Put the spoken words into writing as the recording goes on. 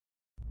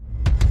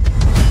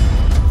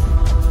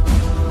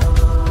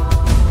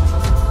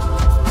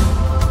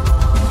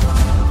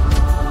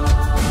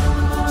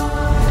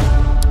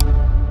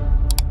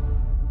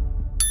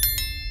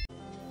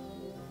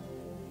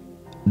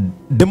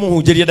Demo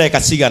hujeria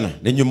dakika cigana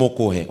ninyu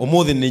mukuhe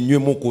umuthi ninyu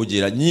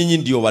mukunjira nyinyi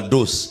ndio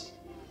wadosi.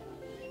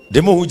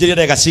 Demo hujeria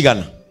dakika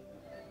cigana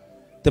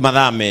te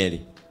mathaa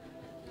meri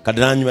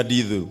kadanywa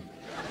ndithu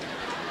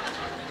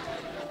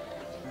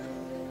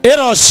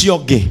ero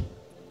cionge.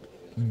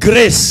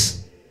 Grace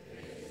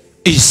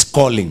is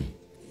calling.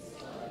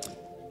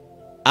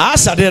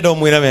 Asa ndio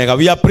mwira wega,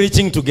 we are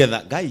preaching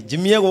together. Guy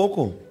jimie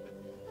goko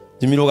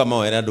Jimmy roga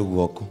mawera ndu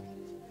goko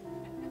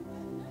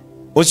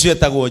ucio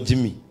etagwo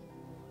Jimmy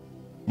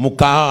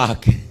mukaha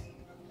wake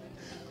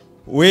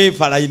we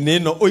faraine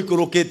no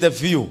uikurukite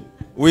biu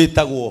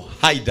witagwo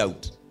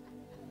hideout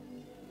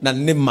na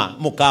nima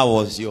mukaha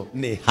ucio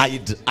ni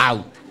hide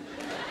out.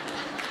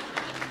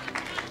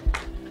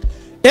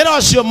 Era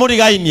ucio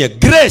murigainie.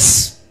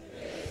 Grace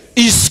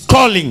is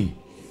calling.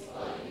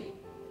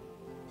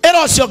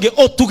 Era ucio ge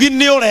otugi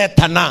ni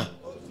uretana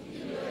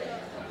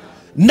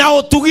na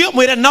otugi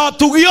mwire na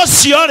otugi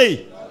ucio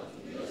ri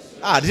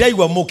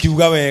ndiraigua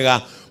mukiuga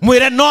wega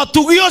mwire no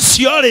otugi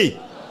ucio ri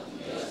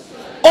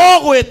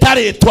ogwita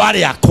ritwa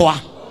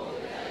riakwa.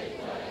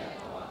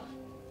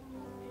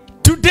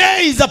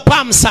 Today is a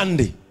Palm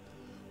Sunday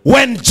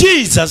when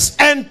Jesus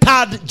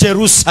entered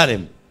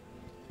Jerusalem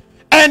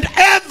and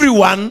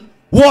everyone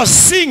was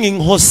singing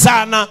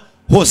Hosanna,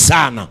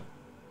 Hosanna.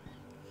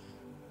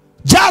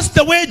 Just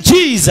the way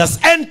Jesus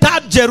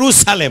entered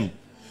Jerusalem,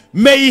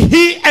 may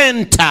he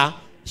enter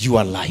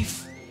your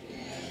life,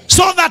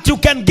 so that you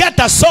can get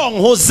a song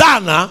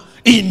Hosanna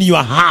in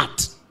your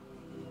heart.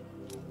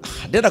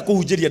 Ndenda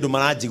kuhujiria ndu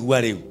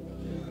maranjigua riu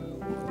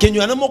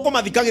kinywa na moko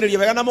mathikagiriria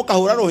wega na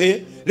mukahura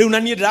ruhi riu na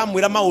nie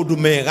ndiramwira maundu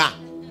mega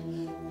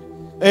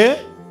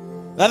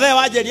gathe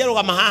wanjeria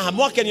rugama haha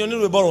mwakenio ni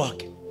rwimbo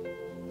rwake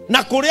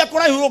na kuria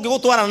kuraihu rungi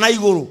gutwara na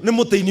iguru ni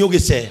muteini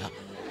ugiceha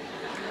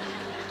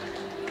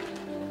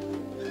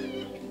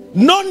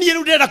no nie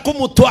riu ndenda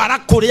kumutwara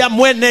kuria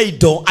mwene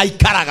indo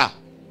aikaraga.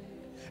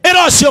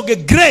 Ero cionge.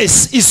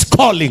 Grace is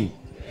calling.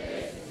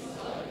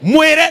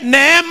 Mwire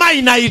neema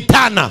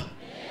inaitana.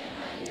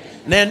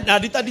 Na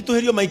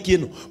dituherio maiki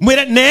ino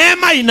mwire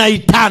neema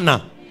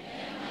inaitana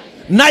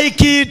na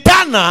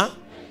ikiitana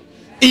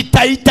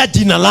itaita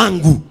jina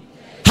langu.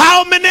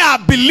 How many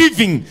are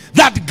believing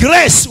that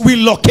grace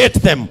will locate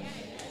them?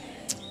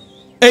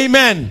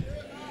 Amen.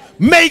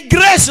 May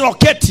grace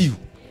locate you.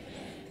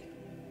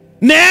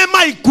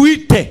 Neema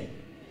ikuite.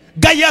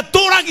 Ngai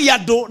aturagia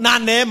andu na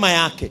neema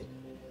yake.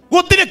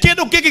 Gutire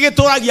kindu kingi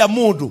gituragia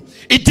mundu.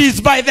 It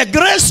is by the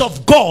grace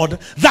of God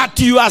that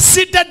you are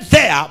seated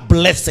there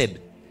blessed.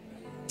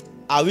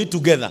 Are we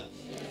together?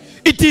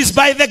 It is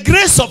by the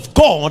grace of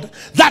God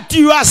that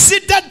you are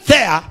seated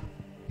there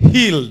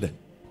healed.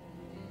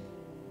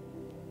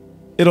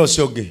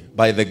 Iroshoge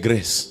by the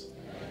grace.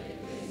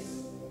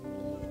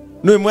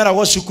 No mwera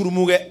wo shukuru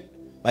muge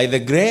by the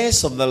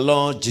grace of the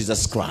Lord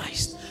Jesus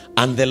Christ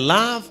and the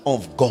love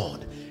of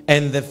God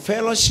and the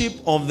fellowship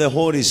of the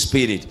Holy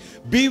Spirit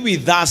be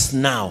with us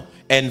now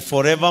and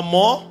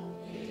forevermore.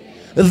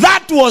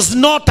 That was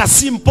not a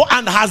simple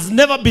and has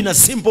never been a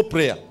simple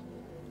prayer.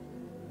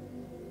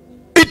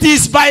 It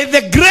is by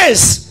the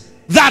grace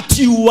that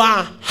you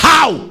are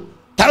how.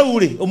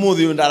 Taruri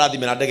umuthi ndarathi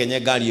mena ndege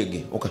nyengari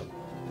ingi oka.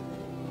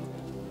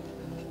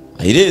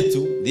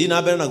 Airetu thi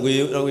na mbere na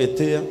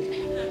gwitia.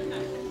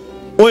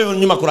 Uyu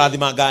nyuma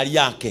kurathima ngari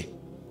yake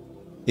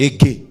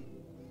ingi.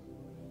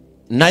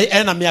 Na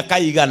ena miaka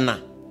igana.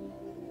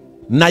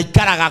 Na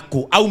ikaraga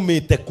ku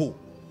aumite ku.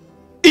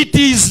 It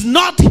is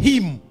not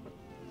him.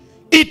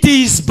 It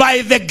is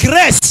by the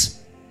grace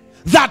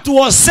that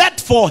was set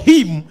for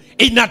him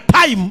in a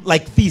time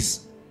like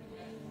this.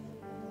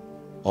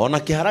 Ona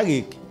kihara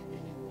giki.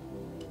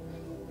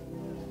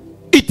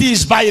 It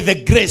is by the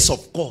grace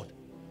of God.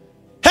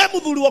 He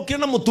muthuri wokire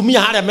na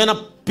mutumia haria mena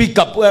pick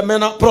up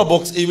mena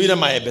probox iwire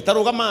maembe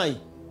taruga mai.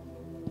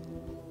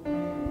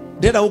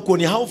 Ndenda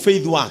gukuonia how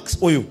faith works.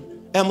 Uyu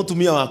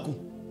mutumia waku.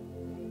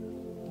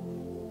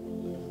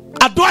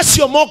 Andu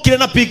acio mokire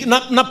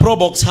na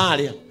probox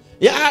haria.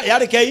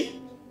 Yari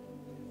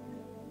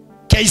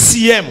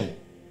KCM.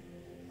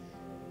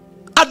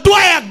 Andu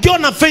aya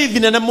ngiona faith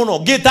nene muno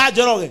ngita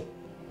njoroge.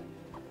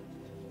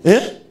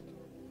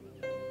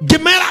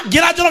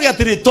 Gira njoroge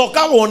atiri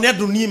toka wone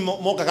andu ni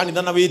moka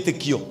kanitha na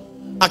witikio.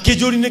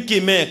 Akijuri ni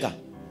kimeka.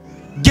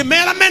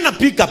 Ngimera mena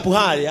pick up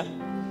haria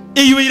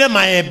iyuire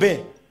maembe.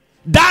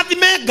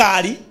 Ndathime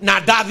ngari na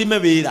ndathime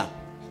wira.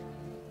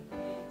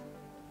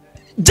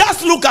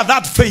 Just look at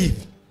that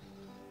faith.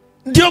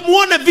 Ndio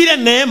muone vile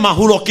neema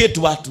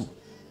huloketu watu.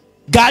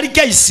 Gari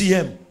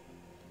KCM.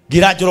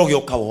 Gira njoroge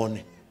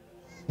ukawone.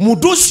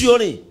 Mundu ucio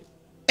ri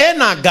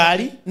ena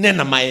ngari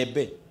nena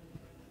maembe.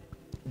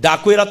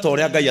 Ndakwira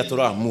toria Ngai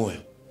atura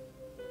muoyo.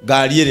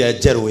 Ngari iria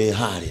njeru ĩ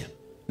haria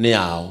ni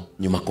yao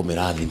nyuma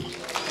kumirathima.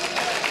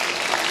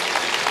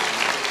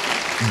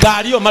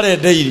 Ngari o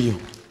marendeirio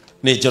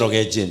ni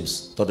Njoroge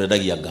James tondu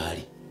endagia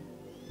ngari.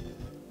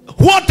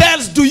 What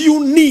else do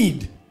you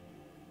need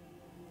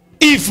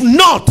if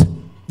not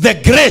the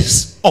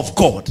grace of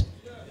God?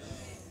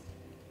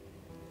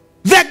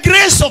 The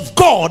grace of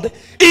God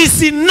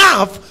is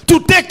enough to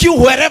take you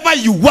wherever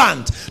you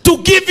want, to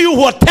give you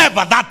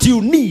whatever that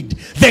you need.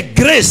 The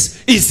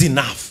grace is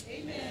enough.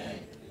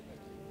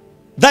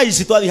 That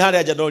is it.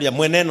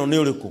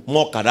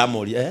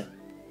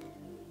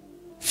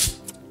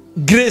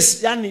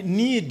 Grace, yani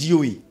need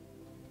you.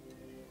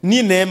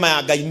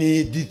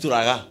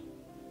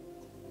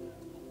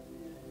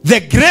 The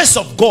grace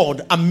of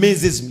God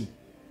amazes me.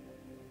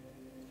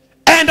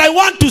 And I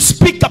want to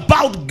speak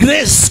about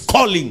grace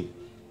calling.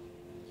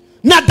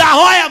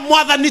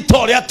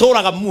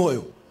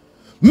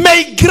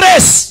 May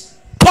grace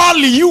call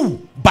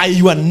you by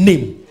your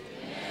name.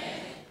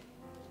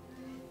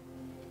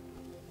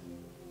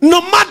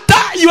 No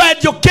matter your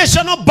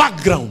educational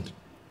background,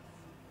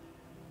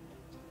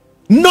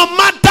 no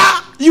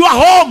matter your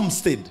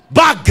homestead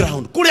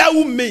background,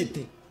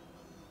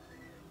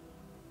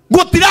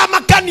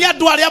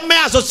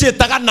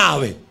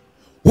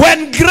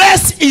 when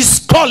grace is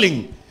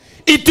calling,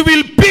 it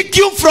will pick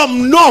you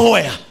from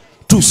nowhere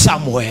to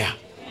somewhere.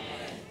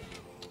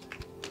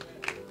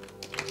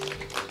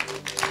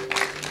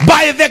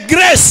 By the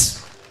grace,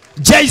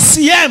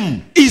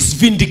 JCM is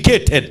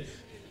vindicated.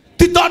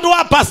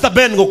 Titodwa Pastor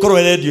Ben go koro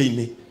radio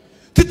ini.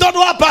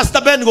 Titodwa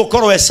Pastor Ben go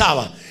koro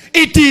esawa.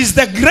 It is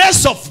the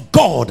grace of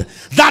God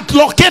that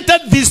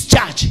located this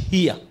church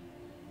here.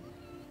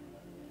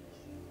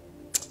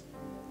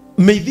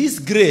 May this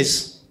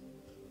grace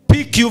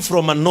pick you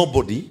from a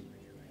nobody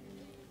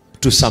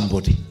to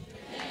somebody.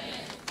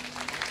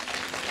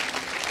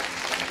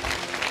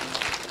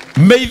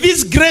 May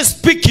this grace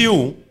pick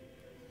you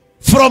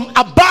from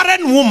a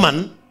barren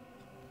woman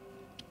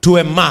to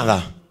a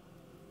mother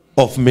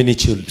of many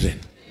children.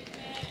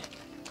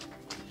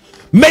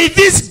 May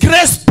this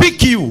grace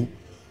pick you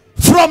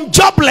from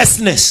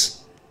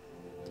joblessness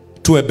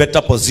to a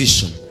better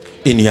position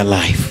in your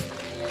life.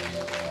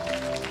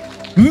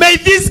 May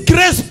this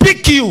grace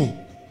pick you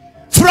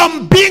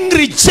from being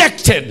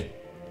rejected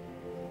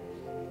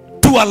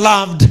to a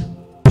loved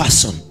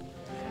person.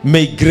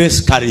 May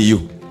grace carry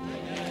you.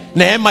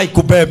 Neema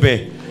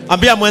ikubebe.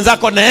 Ambia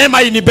mwenzako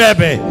neema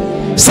inibebe.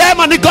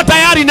 Sema niko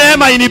tayari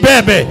neema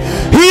inibebe.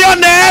 Hiyo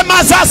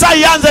neema sasa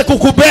ianze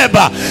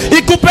kukubeba.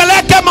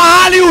 Ikupeleke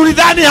mahali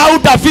ulidhani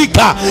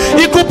hautafika.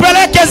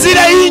 Ikupeleke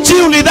zile inchi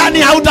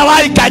ulidhani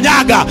hautawahi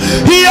kanyaga.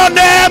 Hiyo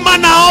neema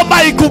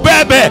naomba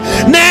ikubebe.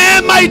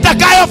 Neema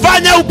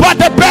itakayofanya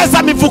upate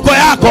pesa mifuko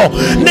yako.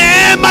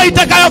 Neema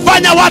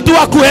itakayofanya watu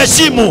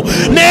wakuheshimu.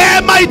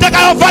 Neema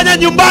itakayofanya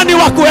nyumbani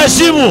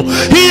wakuheshimu.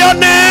 Hiyo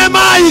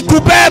neema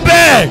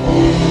ikubebe.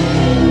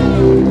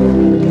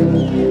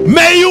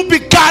 May you be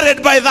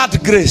carried by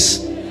that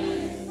grace.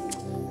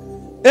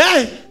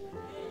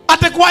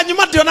 Ate kwa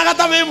nyuma tiona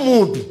kata we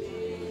mundu.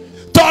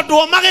 Todo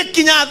omage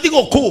kinya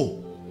thigoko.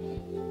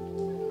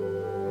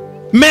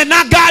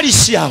 Mena gari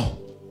ciao.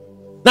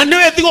 Na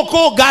niwe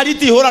thigoko gari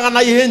ti horaga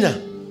na ihenya.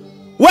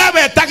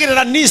 Wewe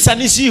tagirira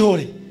Nissan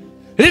cihore.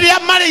 Riria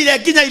marire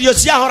kinya irio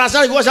cia hora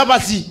cari go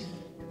cabaci.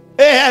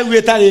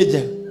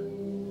 Gwetareje.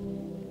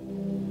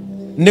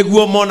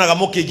 Niguo monaga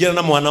mukingira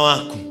na mwana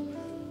waku.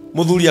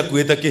 Muthuri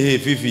akuite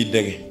kihibibi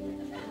ndege.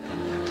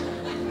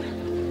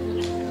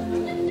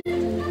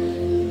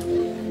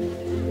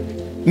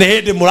 Ne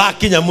hede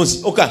murakinya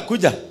musi. Oka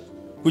kuja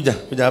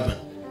hapa.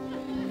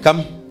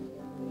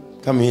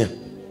 Come here.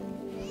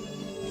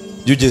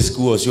 You just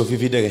go sio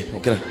fifi ndege.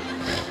 Okay.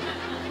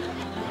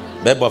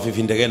 Beba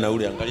fifi ndege na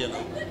ule angalia na.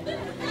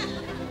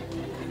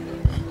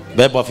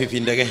 Beba fifi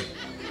ndege.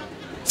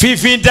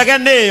 Fifi ndege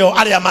neyo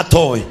ali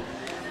amatoi.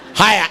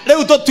 Haya,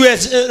 leo tutwe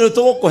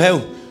tuko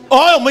heu.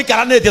 Oyo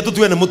muikaranete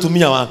tutwe ne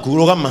mutumia waku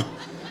rugama.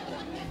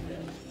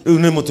 Riu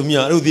ne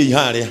mutumia riu thii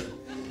haria.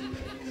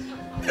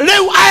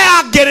 Riu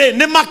aya ngere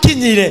ne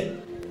makinyire.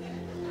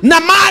 Na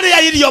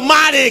mari irio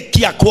mari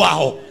kia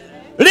kwao.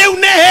 Riu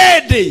ne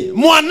hende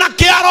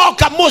mwanake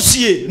aroka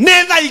mucii ne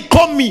tha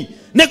 10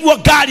 neguo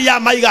ngari ya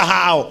maiga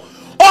hao.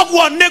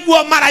 Ogwo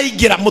neguo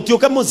maraingira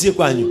mutioke mucii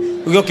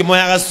kwanyu. Ugioke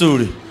moyaga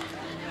story.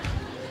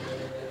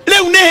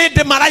 Riu ne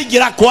hende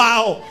maraingira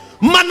kwao.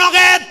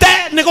 Manogete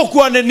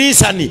nigukuone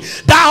Nissan.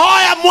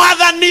 Ndahoya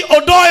mwathani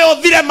undoyo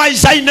thire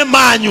maisha-ine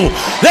manyu.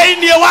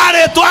 Theinie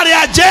ware twari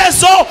a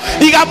Jesu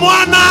iga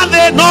mwana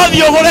the no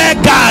thiogore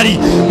ngari.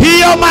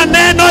 Hiyo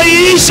maneno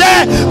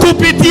iishe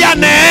kupitia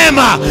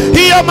neema.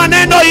 Hiyo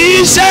maneno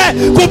iishe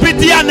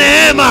kupitia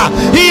neema.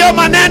 Hiyo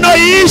maneno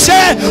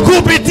iishe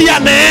kupitia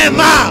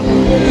neema.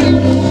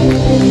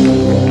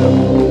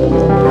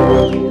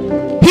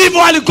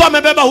 Hivyo alikuwa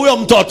amebeba huyo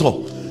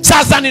mtoto.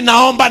 Sasa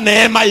ninaomba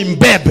neema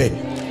imbebe.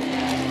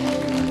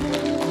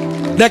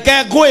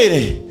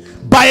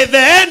 By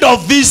the end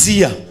of this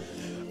year,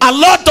 a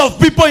lot of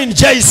people in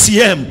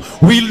JCM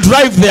will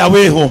drive their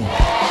way home.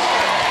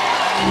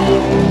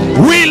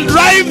 Will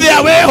drive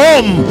their way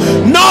home,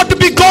 not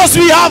because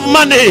we have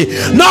money,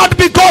 not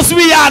because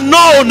we are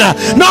known,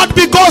 not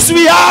because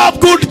we have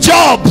good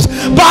jobs,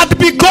 but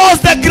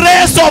because the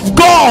grace of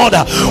God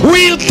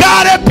will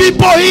carry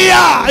people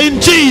here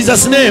in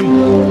Jesus' name.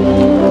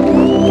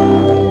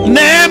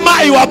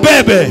 Neema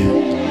iwabebe.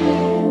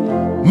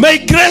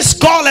 May grace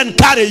call and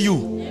carry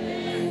you.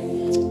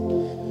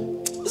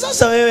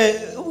 Sasa wewe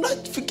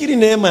unafikiri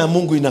neema ya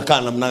Mungu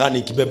inakaa namna gani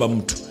ikibeba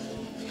mtu?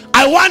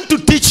 I want to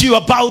teach you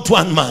about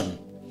one man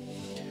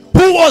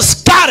who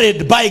was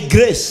carried by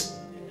grace.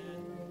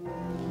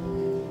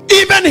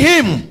 Even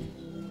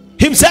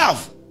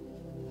himself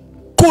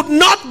could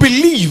not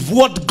believe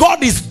what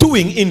God is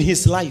doing in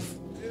his life.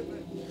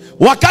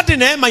 Wakati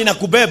neema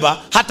inakubeba,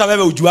 hata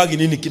wewe ujuagi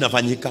nini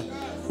kinafanyika.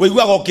 Wewe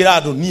wako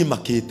kirado ni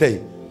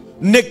makete.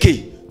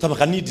 Niki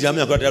tabakanidi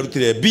ya kwa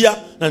rutire bia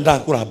na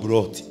ndakura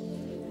broti.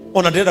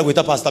 Ona ndenda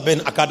gwita Pastor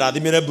Ben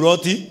akadathimire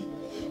broti.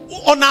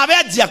 Ona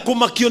abejia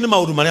kumakio ni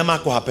maundu maria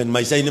mako happen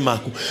maisha-ini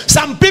maku.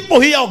 Some people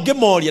here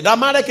ongemoria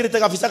ndamarekirite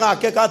kabisa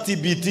gake ka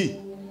TBT.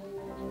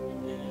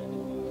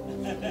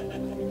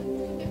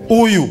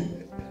 Uyu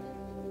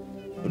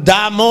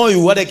damo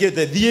uyu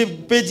warekirite thie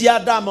page ya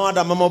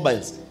damo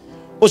mobiles.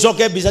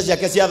 Ucoke bica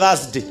ciake cia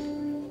Thursday.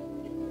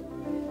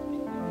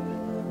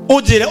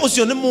 Ujire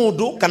ucio ni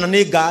mundu kana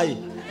ni Ngai.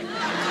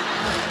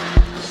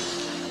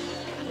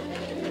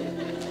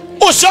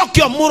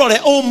 Ucoke murore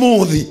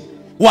umuthi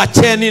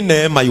wacheni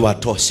neema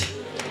iwatosha.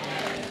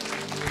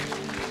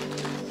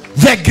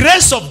 The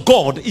grace of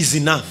God is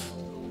enough.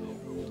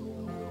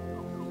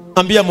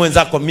 Ambia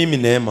mwenzako mimi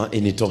neema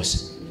initosha.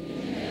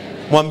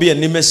 Mwambie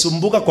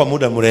nimesumbuka kwa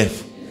muda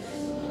mrefu.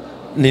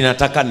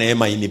 Ninataka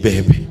neema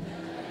inibebe.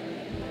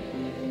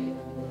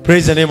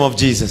 Praise the name of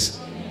Jesus.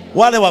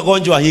 Wale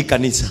wagonjwa hii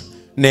kanisa,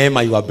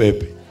 neema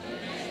iwabebe.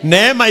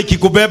 Neema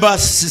ikikubeba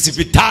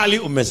hospitali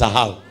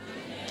umesahau.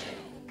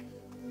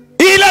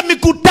 Ile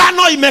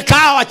mikutano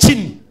imekaa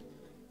chini.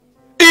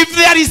 If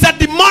there is a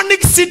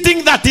demonic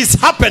sitting that is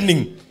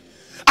happening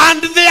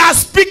and they are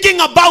speaking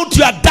about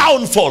your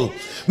downfall,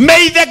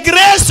 may the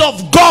grace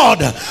of God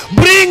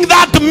bring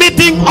that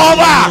meeting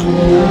over.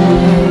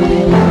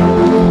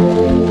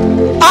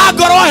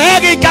 Agoro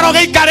hegi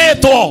karoge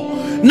ikareto.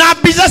 Na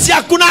biza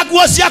ciaku na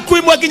nguo ciaku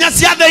imwe nginya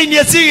cia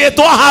thĩinĩ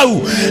cigĩtwo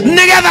hau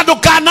nigetha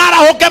ndukanara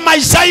hoke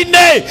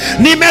maisha-inĩ.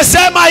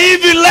 Nimesema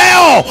hivi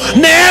leo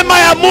neema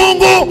ya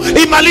Mungu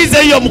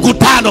imalize hiyo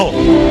mkutano.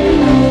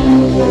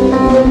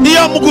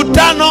 Hiyo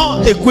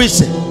mkutano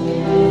ikwishe.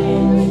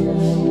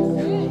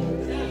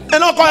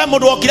 Eno kwa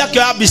mundu okira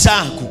kyo bica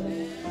yaku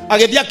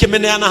agithia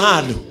kimeneana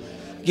handu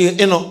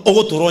ino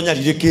uguturonya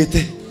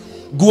ririkite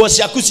nguo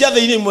ciaku cia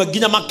thĩinĩ imwe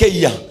nginya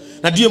makĩia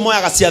na ndiye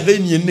moyaga cia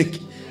thĩinĩ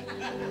niki.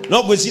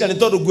 No gwicira ni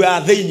tondu nguo ya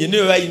thĩinĩ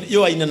ni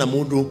yo aina na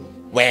mundu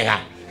wega.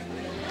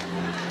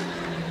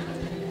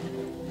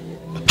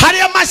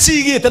 Haria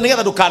macigite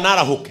nigetha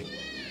ndukanara hoke.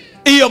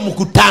 Iyo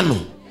mkutano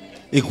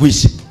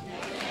ikwishe.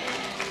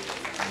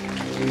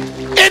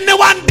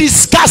 Anyone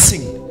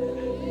discussing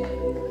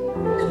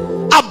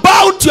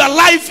about your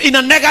life in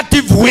a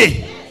negative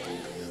way,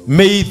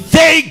 may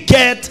they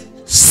get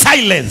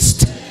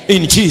silenced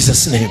in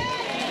Jesus' name.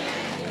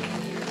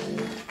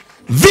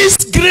 This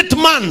great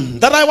man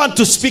that I want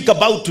to speak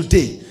about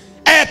today,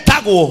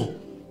 Etago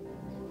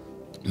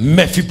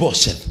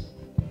Mephibosheth.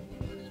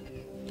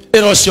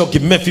 Eroshoki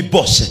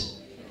Mephibosheth.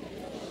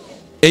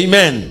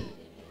 Amen.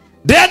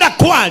 Deda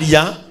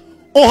Kwaragia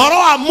ohoro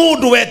wa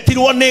mundu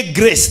wetirwo ni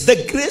grace. The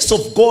grace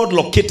of God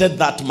located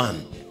that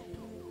man.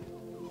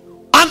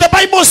 And the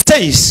Bible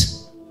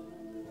says,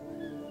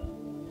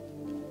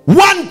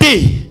 one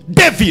day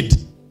David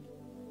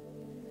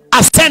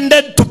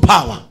ascended to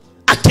power.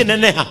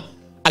 Akineneha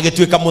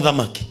agetuika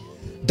muthamaki.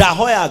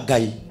 Ndahoya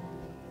Ngai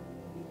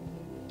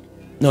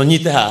no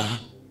nyite haha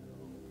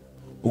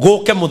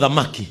guke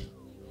muthamaki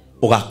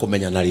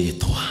ugakumenya na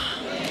ritwa.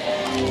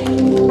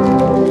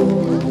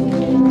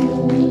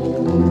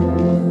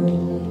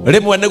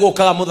 Rimwe ne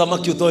gukaga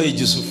muthamaki utoye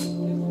Yusufu.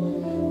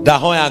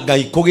 Ndahoya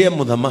Ngai kugie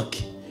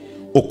muthamaki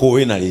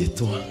ukuwe na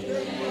ritwa.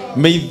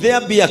 May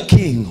there be a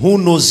king who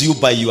knows you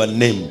by your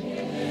name.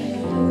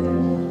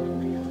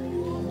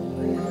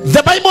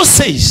 The Bible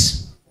says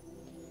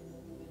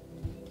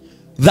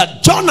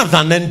that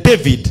Jonathan and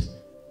David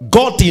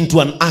got into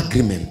an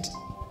agreement.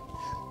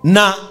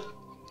 Na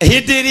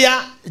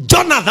hidiria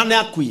Jonathan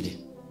akuire,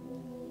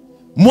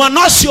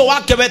 mwana ucio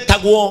wake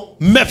wetagwo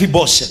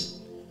Mephibosheth,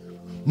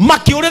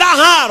 makiurira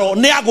haro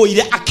ni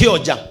agwire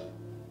akionja.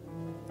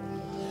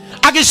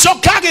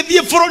 Agicoka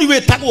agithie bururi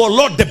wetagwo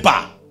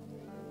Lodeba.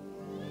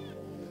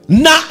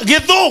 Na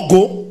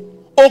githungu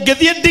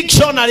ungithie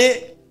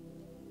dictionary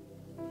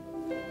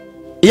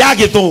ya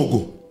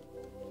githungu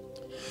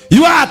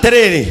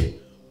yuaterere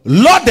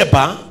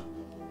Lodeba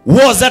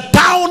was a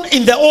town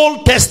in the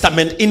Old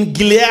Testament in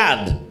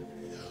Gilead,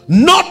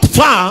 not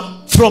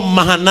far from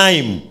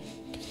Mahanaim,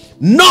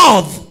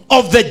 north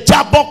of the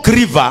Jabbok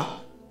River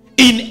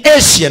in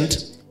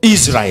ancient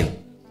Israel.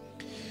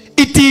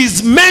 It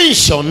is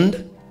mentioned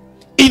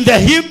in the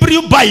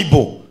Hebrew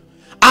Bible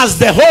as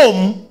the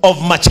home of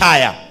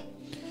Machiah,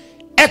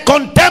 a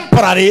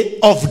contemporary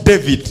of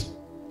David.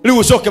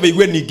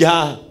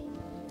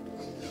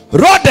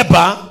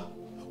 Lodeba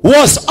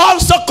was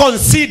also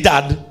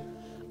considered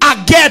a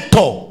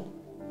ghetto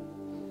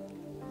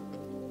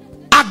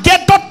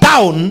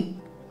town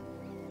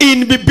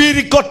in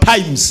biblical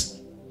times.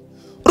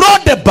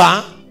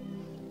 Rodeba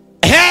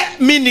he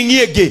meaning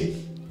yege.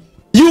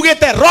 You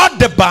get a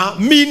Rodeba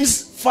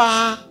means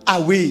far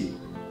away.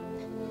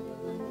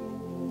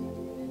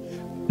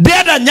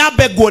 Deda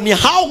nyabe gwoni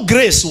how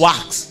grace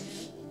works.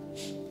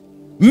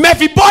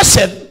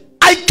 Mephibosheth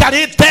I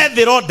carried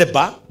the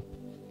Rodeba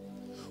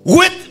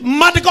with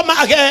medical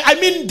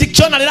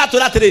dictionary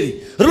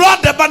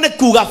Rodeba ne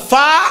kuga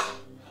far.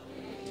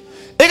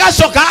 Ega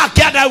soka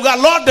akiada uga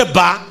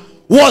Rodeba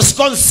was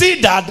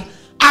considered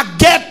a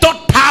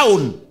ghetto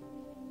town.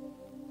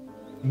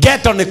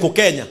 Ghetto ne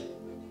Kenya.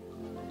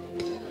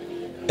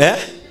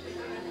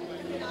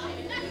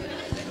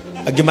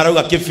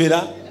 Agimaruga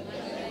Kifira,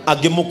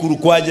 Agimukuru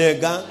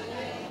Kwaragia,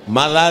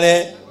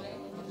 Malare,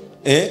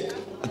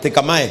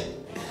 Atekamae,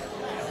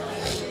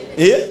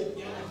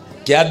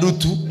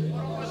 Kiadutu,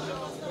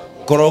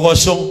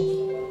 Korogosho,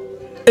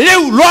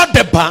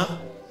 Rodeba,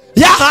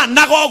 Yaha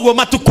Nago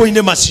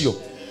Matukoine Masio.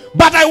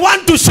 But I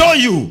want to show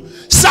you,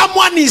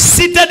 someone is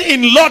seated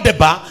in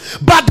Rodeba,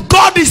 but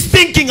God is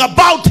thinking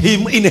about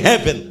him in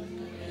heaven.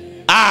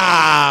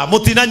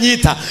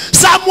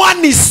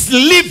 Someone is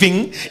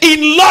living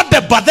in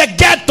Rodeba, the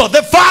ghetto,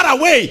 the far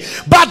away,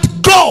 but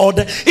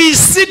God is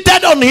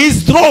seated on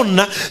his throne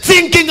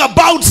thinking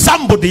about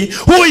somebody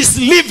who is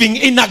living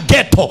in a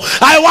ghetto.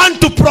 I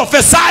want to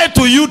prophesy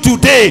to you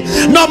today,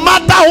 no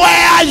matter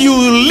where you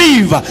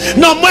live,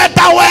 no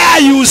matter where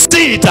you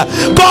sit,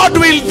 God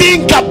will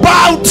think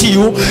about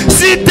you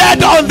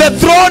seated on the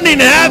throne in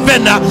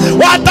heaven.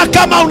 Hata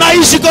kama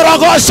unaishi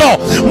Korogosho,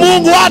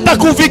 Mungu hata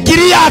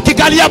kufikiria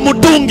akikalia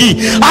mudungi,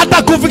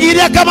 hata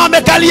kufikiria kama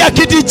amekalia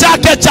kiti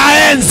chake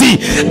cha enzi.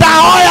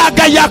 Daoya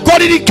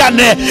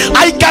gayakoririkane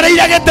aikare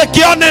iragete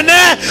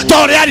kionene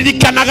tore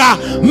aririkanaga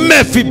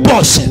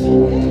Mephibosheth.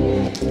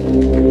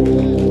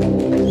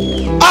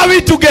 Are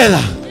we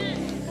together?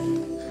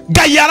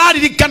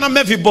 Gayaririkana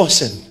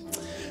Mephibosheth.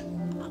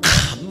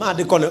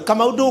 Madekone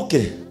kama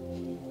udoke.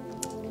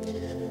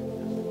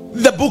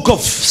 The book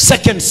of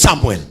 2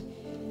 Samuel.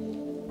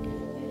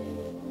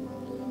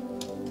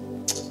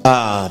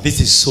 This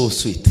is so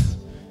sweet.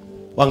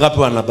 Wangapi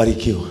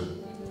wanabarikiwa?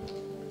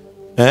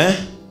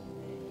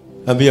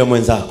 Ambia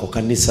mwenzako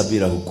kanisa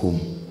bila hukumu.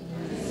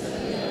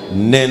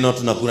 Neno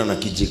tunakula na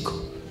kijiko.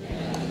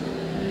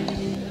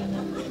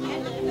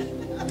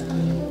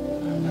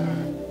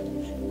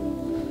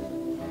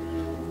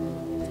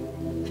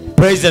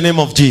 Praise the name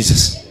of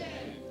Jesus.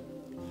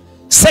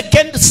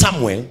 2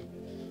 Samuel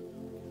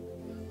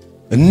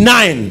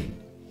 9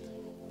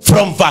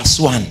 from verse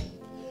 1.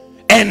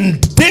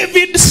 And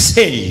David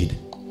said,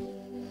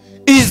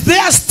 is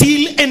there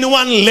still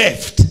anyone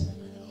left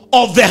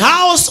of the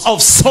house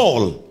of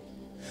Saul,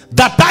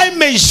 that I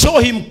may show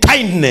him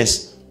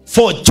kindness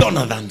for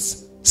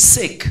Jonathan's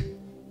sake?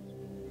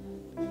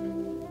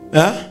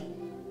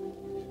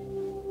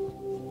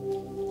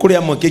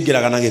 Kuria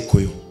mwekigiraga na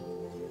gikuyu.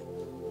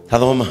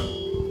 Thoma.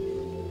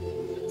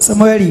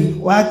 Samueli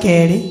wa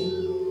keri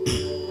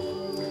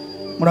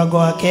murango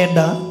wa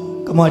kenda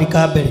kamwari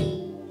ka mbere.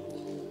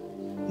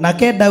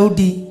 Nake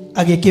Daudi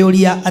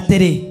agikiuria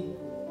atiri,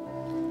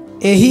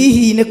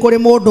 hihi ni kuri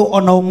mundu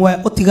ona umwe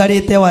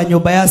utigarite wa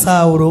nyumba ya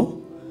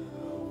Saulu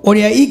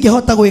uria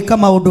ingihota gwika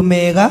maundu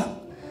mega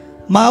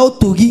ma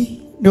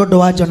utugi ni undu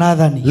wa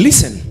Jonathan.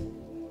 Listen,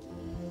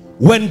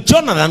 when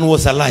Jonathan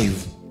was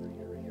alive,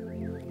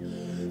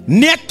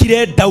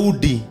 nekire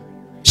Daudi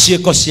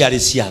cieko ciari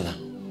ciatha.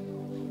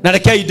 Na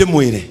rekei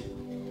ndimwire,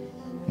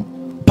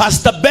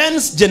 Pastor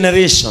Ben's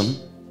generation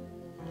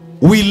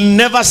will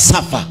never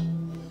suffer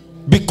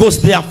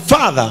because their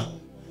father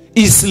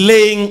is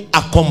laying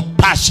a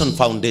compassion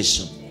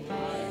foundation.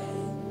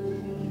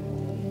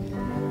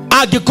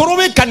 Agikorwo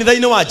we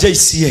kanitha-ini wa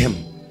JCM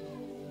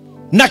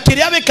na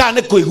kiria wika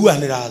ni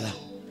kuiguanira tha,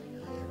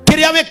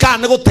 kiria wika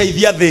ni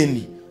guteithia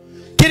thini,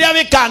 kiria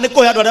wika ni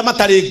kuhe andu aria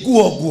matari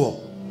nguo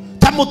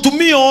ta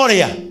mutumia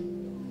uria,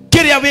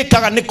 kiria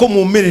wikaga ni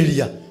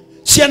kumumiriria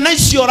ciana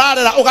icio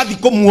rarera ugathi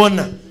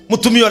kumuona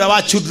mutumia uria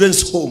wa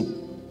children's home.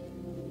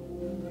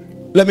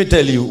 Let me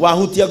tell you,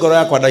 wahutia ngoro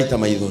yakwa ndaita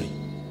maithori.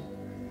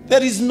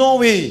 There is no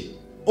way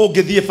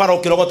ungithie faro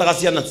kirogotaga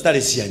ciana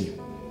citari cianyu.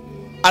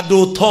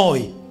 Andu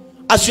toi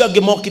acio angi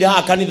mokire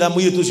ha kanitha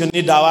muiritu ucio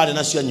ni ndawari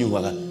na cio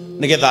nyuaga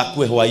nigetha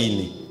akue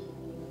hwaini.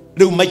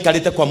 Riu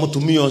maikarite kwa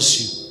mutumia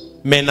ucio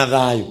mena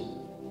thayu.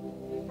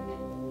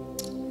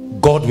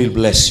 God will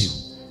bless you.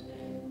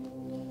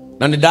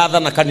 Na ni ndatha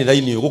na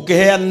kanitha-ini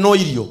gukihea no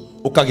irio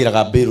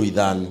ukagiraga mbiru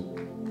ithano.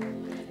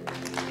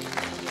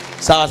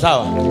 Sawa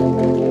sawa.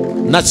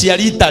 Na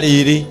ciarita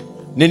riri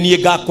ni nie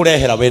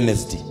ngakurehera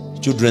Wednesday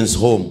children's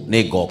home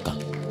ni ngoka.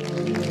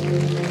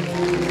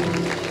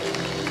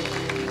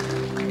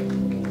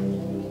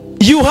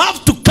 You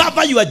have to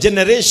cover your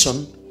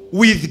generation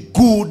with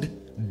good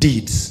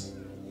deeds.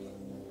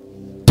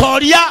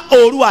 Toria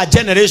oru wa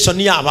generation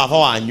ya baba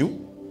wanyu,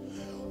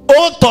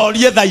 o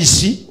torie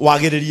thaici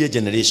wagiririe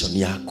generation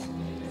yaku.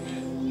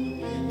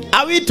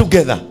 Are we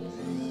together?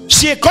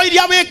 Cieko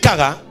iria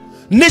wikaga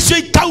nicio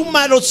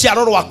ikauma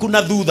ruciaro rwaku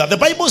na thutha. The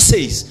Bible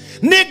says,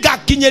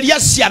 ningakinyeria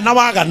ciana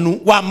waganu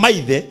wa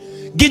maithe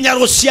nginya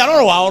ruciaro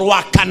rwao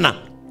rwa kana.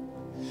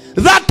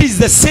 That is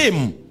the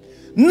same.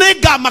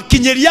 Nega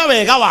makinyeria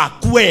wega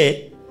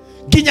wakwe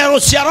nginya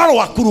ruciaro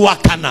rwaku rwa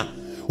kana.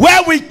 We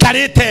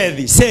wikarite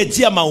thi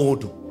cenjia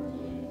maundu.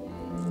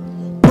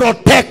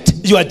 Protect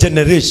your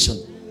generation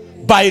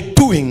by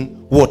doing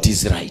what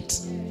is right.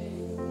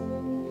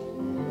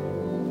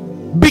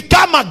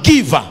 Become a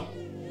giver.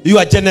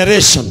 Your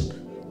generation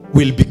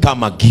will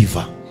become a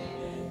giver.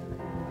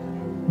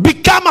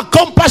 Become a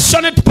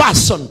compassionate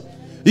person.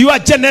 Your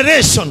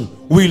generation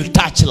will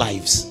touch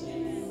lives.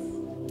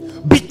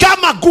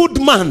 Become a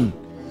good man.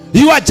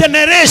 Your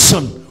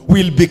generation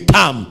will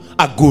become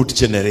a good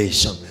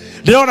generation.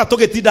 Ndĩrona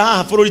tũgĩtinda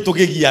haha bũrũri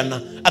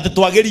tũgĩgiana atĩ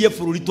twagĩrie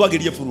bũrũri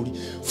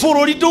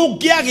bũrũri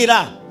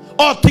ndũngĩagĩra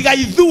o tiga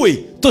ithuĩ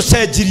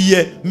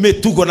tũcenjirie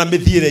mĩtugo na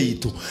mĩthiĩre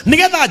itũ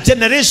nĩgetha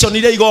generation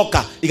iria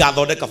igoka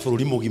igathondeka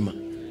bũrũri mũgima.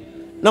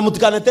 Na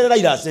mũtikaneterera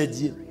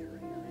iracenjie.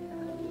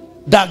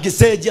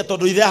 Ndangĩcenjia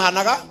tondũ ithe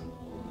ahanaga.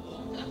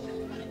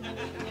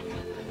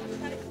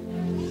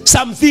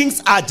 Some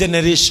things are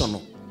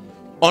generational.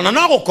 Ona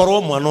no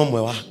gũkorwo mwana ũmwe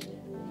wake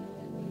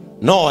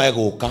no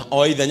egũka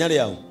o ithenya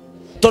rĩao.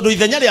 Tondũ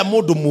ithenya rĩa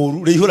mũndũ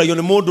mũru rĩihũragio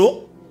nĩ mũndũ.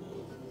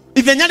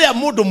 Ithenya rĩa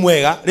mũndũ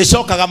mwega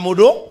rĩcokaga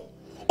mũndũ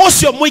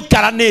ũcio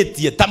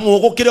mũikaranĩtie ta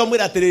mũgũkĩre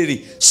ũmwĩra atĩrĩrĩ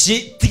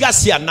tiga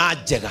ciana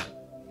njega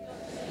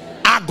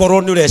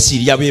angorwo nĩ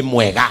ũreciria wĩ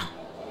mwega.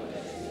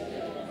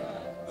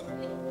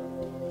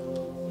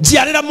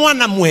 Njiarĩra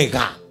mwana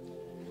mwega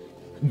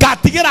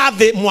ngatigĩra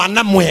thĩ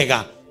mwana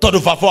mwega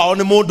tondũ baba wao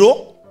nĩ mũndũ.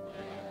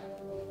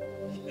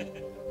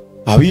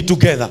 Are we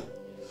together?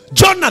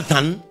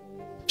 Jonathan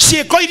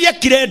ciĩko iria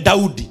kire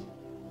Daudi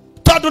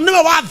tondũ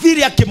nĩwe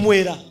wathire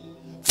akĩmwĩra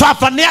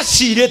baba nĩ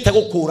acirĩte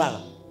gũkũraga.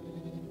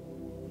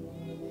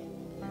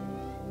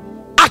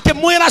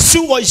 Akĩmwĩra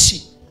ciugo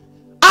ici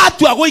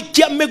atua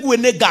gũikia mĩguĩ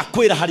nĩ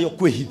ngakwĩra harĩa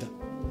ũkwĩhitha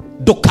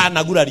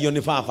ndũkanagurario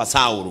nĩ baba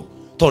Saũlũ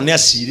tondũ nĩ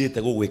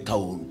acirĩte gũgwĩka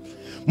ũru.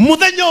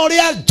 Muthenya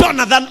ũrĩa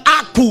Jonathan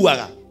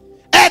akuaga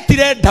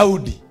etire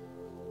Daudi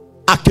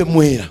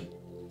akĩmwĩra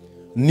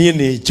niĩ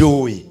nĩ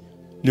njũĩ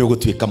nĩ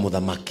ũgũtuĩka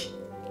mũthamaki.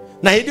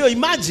 Na hĩndĩ ĩyo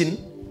imagine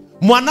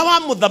mwana wa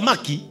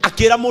mũthamaki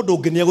akĩra mũndũ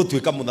ũngĩ nĩ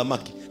egũtuĩka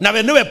mũthamaki na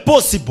we nĩwe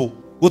possible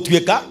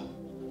gũtuĩka.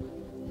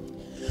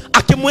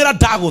 Akĩmwĩra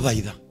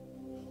ndagũthaitha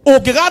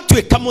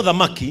ũngĩgatuĩka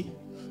mũthamaki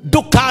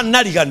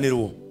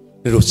ndũkanariganĩrwo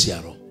nĩ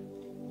rũciaro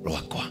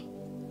rwakwa.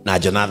 Na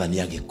Jonathan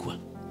agĩkua.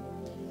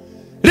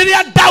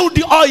 Rĩrĩa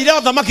Daudi oire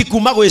ũthamaki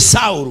kuma gwĩ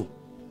Saũlũ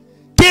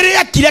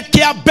kĩrĩa kire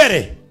kĩa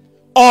mbere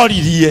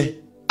oririe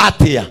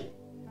atĩa?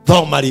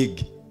 Thoma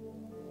rĩngĩ.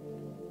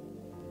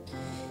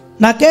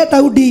 Nake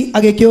Daudi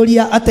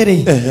agĩkĩũria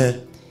atĩrĩ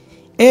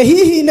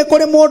hihi nĩ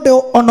kũrĩ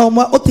mũndũ ona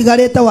ũmwe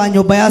ũtigarĩte wa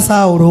nyũmba ya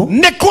Saũlũ?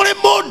 Nĩ kũrĩ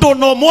mũndũ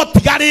ona ũmwe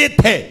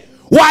ũtigarĩte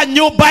wa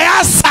nyũmba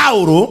ya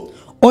Saũlũ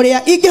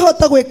ũrĩa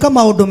ingĩhota gwĩka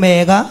maũndũ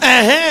mega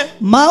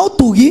ma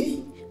ũtugi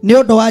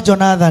nĩ ũndũ wa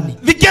Jonathan.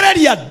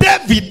 Thikĩrĩria,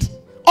 David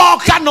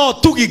oka na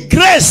ũtugi.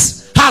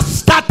 Grace has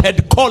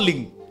started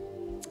calling.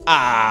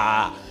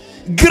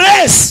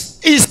 Grace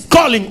is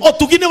calling.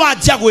 Ũtugi nĩ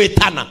wanjia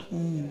gwĩtana.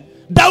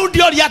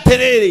 Daudi oria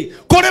atĩrĩrĩ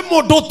kũrĩ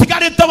mũndũ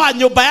ũtigarĩte wa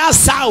nyũmba ya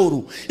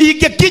Saũlũ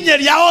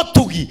ingĩkinyĩria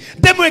ũtugi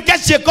ndĩmwĩke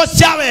ciĩko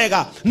cia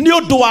wega nĩ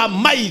ũndũ wa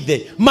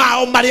maithe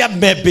mao marĩa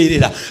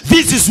membĩrĩra.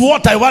 This is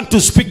what I want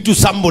to speak to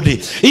somebody.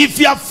 If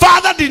your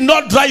father did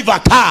not drive a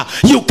car,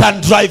 you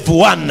can drive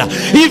one.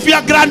 If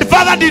your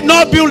grandfather did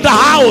not build a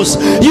house,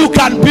 you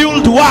can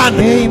build one.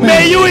 Amen.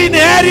 May you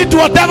inherit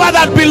whatever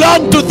that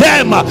belonged to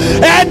them.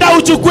 Enda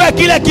uchukue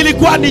kile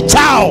kilikuwa ni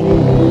chao.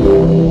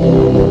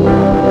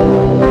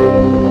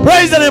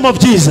 Praise the name of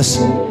Jesus.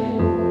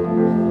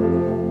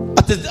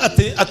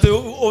 Ate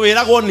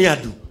owiragwo ni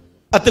andu.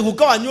 Ate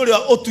guka wanyu uri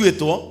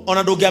otuetwo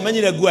ona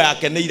ndungiamenyire nguo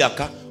yake ni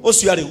iraka.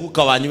 Ucio ari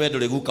guka wanyu endo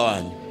ri guka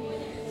wanyu.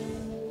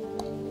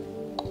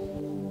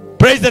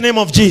 Praise the name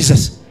of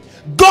Jesus.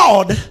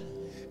 God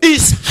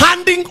is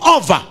handing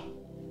over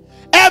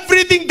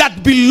everything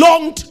that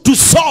belonged to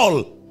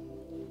Saul.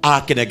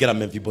 Akenegera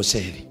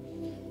Mephibosheth.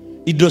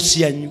 Indo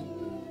cianyu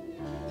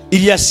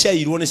iria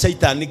ciairwo ni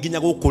Saitani nginya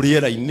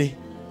gukuriera-ini.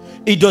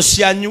 Indo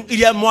cianyu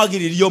iria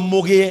mwagiririo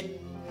mugie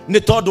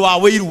ni tondu wa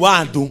wiru wa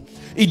andu.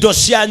 Indo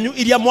cianyu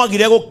iria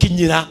mwagire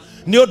gukinyira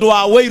ni undu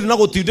wa wiru na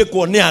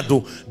gutindikwo ni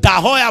andu.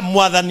 Ndahoya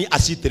Mwathani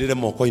acitirire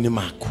moko-ini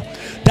maku.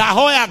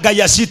 Ndahoya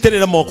Ngai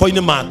acitirire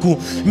moko-ini maku.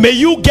 May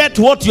you get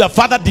what your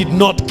father did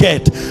not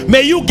get.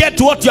 May you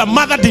get what your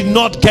mother did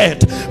not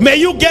get. May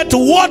you get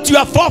what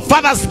your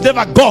forefathers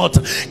never got.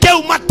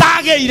 Keu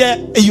matageire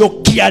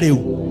iyokia riu.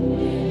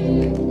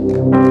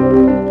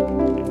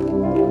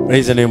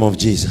 Praise the name of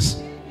Jesus.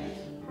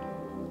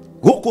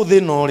 Guku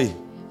thino ri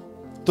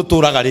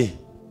tuturaga ri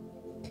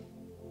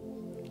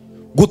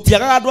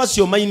gutiagaga andu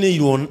acio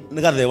mainirwo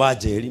ni gathe wa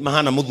njeri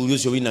mahana muthuri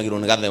ucio winagirwo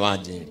ni gathe wa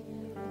njeri.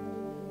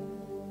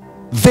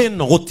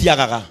 Thino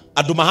gutiagaga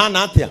andu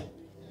mahana atia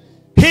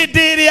hindi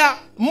iria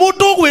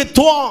mundu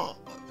gwitwo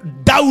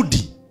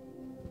Daudi.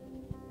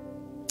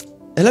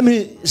 And let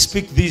me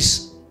speak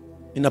this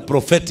in a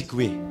prophetic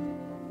way.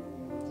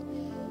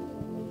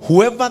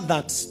 Whoever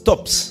that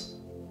stops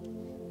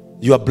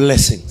your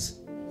blessings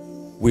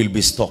will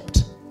be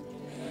stopped.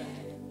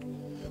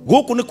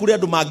 Guku ni kuri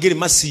andu mangiri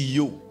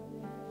maciyo.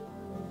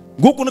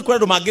 Guku ni kuri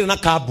andu mangiri na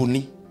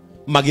kambuni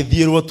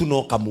magithierwo tu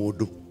no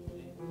kamundu.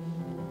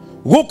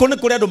 Guku ni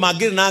kuri andu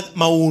mangiri na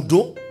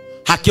maundu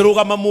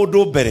hakirugama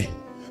mundu mbere.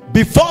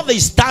 Before they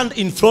stand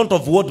in front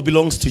of what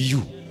belongs to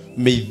you,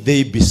 may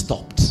they be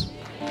stopped.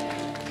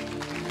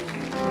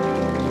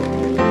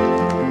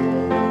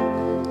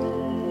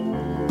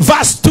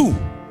 Verse 2.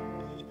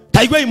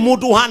 Tigai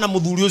mundu hana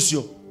muthuri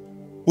ucio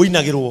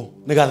uinagirwo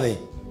ni gathe.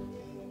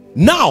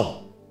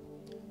 Now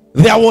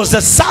there was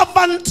a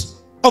servant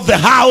of the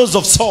house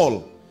of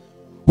Saul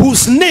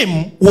whose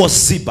name was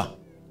Ziba,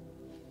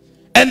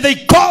 and they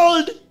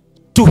called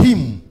to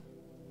him.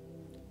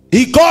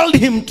 He called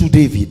him to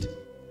David,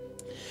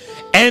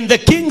 and the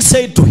king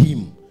said to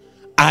him,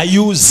 "Are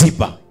you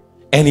Ziba?"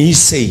 And he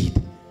said,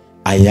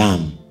 "I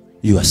am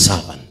your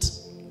servant."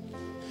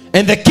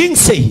 And the king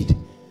said,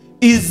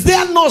 "Is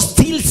there not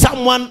still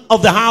someone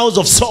of the house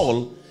of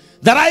Saul,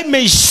 that I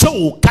may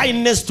show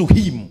kindness to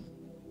him?"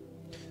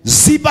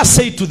 Ziba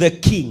said to the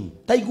king,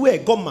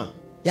 "Taigwe goma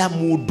ya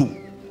mudu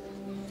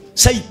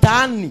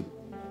Saitani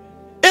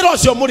ero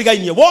cio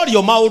murigainie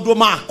worio maundu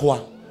makwa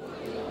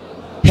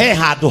he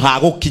handu ha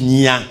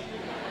gukinyia."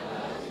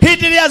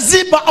 Hindi ria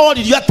Ziba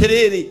oririo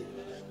atiriri,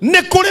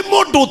 ni kuri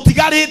mundu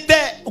utigarite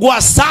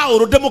gwa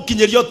Saul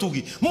ndemukinyerio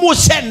tugi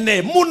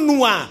mucene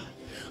munua,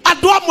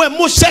 andu amwe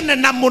mucene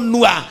na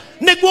munua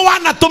niguo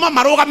wanatuma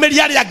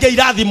marugamiria ria nge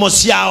irathimo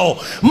ciao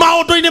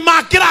maundu-ini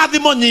ma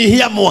kirathimo.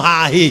 Nyihia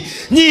muhahi,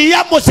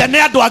 nyihia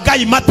mucene andu a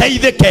Ngai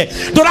mateithike.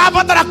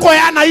 Ndurabatara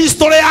kuheana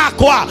history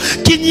yakwa,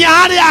 kinyia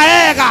haria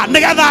hega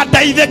nigetha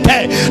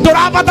ndeithike.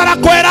 Ndurabatara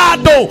kwera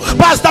andu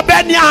Pastor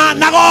Ben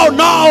ahanaga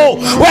no,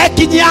 we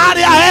kinyia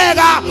haria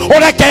hega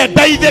ureke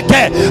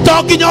ndeithike.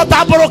 To nginya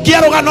utamburukie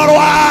rugano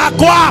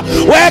rwakwa,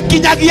 we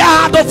kinyagia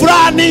handu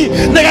fulani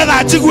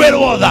nigetha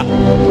njiguirwo tha.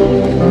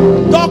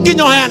 To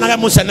nginya uheanaga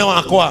mucene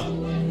wakwa,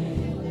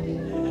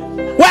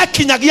 we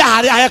kinyagia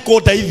haria heko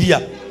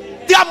ndeithia.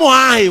 Tiga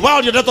muhahi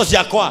waorio ndeto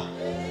ciakwa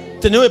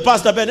tene we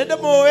Pastor Ben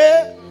ndemoe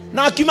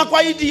na kiuma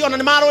kwa idi ona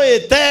ni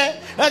maroete.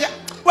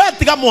 We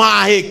tiga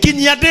muhahi,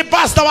 kinyia ndi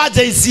pastor wa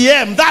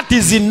JCM, that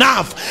is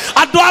enough.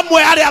 Andu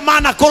amwe aria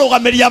mana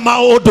kurugamiria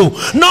maundu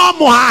no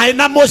muhahi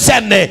na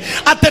mucene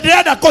ati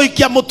ndirenda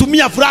kuhikia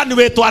mutumia fulani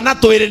wetwa na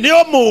twiri ni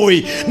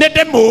umui ni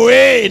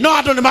ndimui no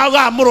andu ni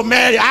mauga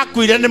murume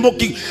akuire ni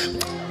muki.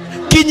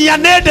 Kinyia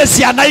nende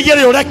ciana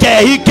igiri ureke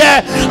hike,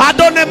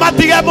 andu ni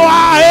matige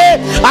muhahi,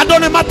 andu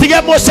ni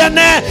matige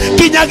mucene,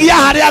 kinyagia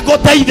haria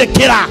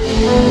nguteithikira.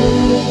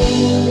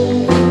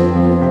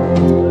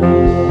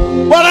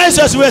 Bwana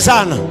Yesu asiwe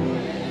sana.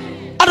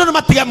 Andu ni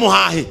matige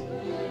muhahi,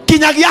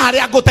 kinyagia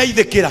haria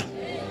nguteithikira.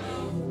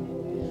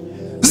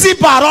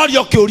 Ziba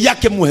arorio kiuria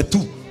kimwe tu,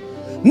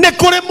 ni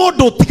kuri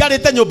mundu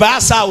utigarite nyumba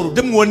ya Saul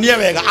ndimuonie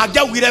wega.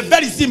 Angiaugire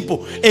very simple,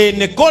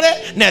 ni kuri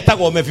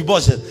netagwo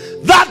Mephibosheth.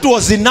 That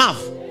was enough.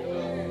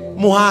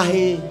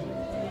 Muhahi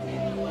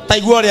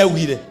taigua uria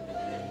augire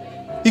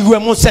igwe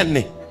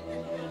mucene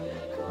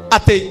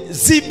ati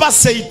Ziba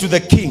said to the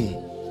king,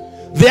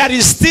 "There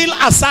is still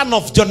a son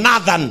of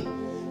Jonathan,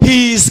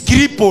 he is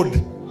crippled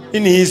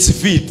in his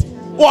feet."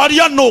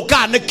 Wario no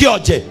ka ne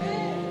kioje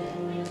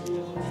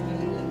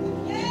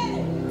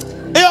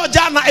eo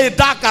jana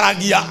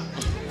edakaragia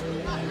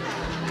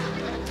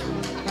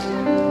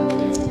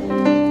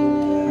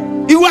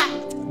iwa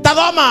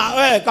tathoma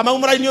we kama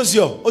umuraini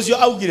ucio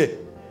augire.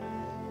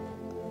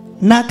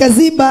 Na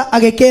Ziba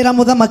agekera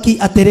muthamaki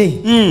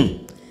atiri,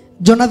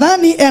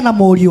 Jonathani ena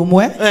muri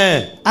umwe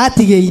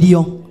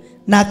atigeirio,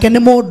 nake ni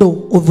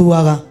mundu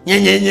uthuaga.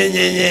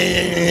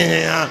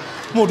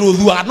 Mundu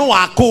uthuaga no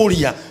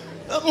akuria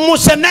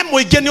mucene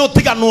muingi ni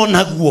utiganwo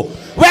naguo.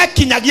 We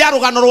kinyagia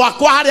rugano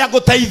rwakwa haria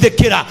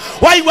nguteithikira.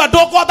 Waigua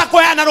ndukota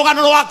kuheana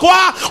rugano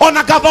rwakwa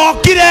ona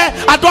kathokire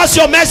andu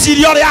acio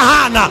meciria uria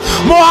hana.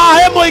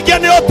 Muhahi muingi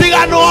ni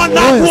utiganwo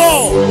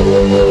naguo.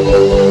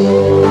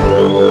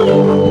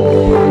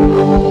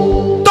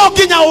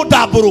 Tokinya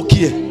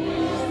udamburukie,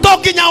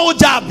 tokinya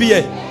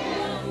ujambie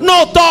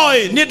no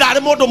toy ni ndari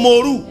mundu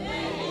moru.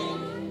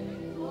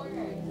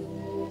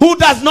 Who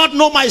does not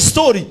know my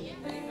story?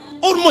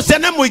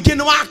 Mucene muingi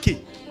ni wake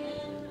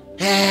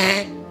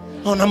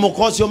ona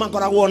mukocio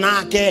makoragwo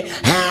nake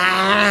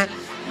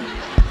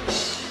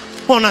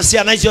ona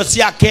ciana icio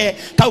ciake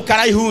kau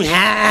karaihu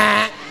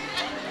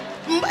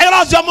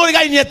erocio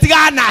murigainie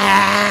tigana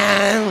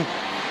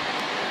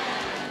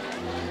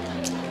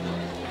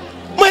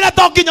mwire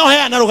tokinya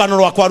uheana rugano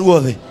rwakwa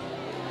ruothe.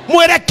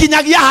 Mwire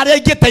kinyagia haria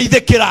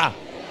ingiteithikira.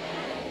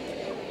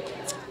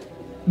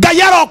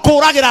 Ngai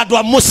arokuragira andu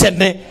a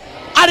mucene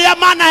aria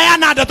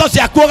manaheana ndeto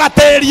ciaku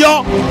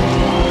ugatirio.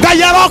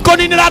 Ngai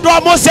arokuninira andu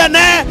a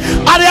mucene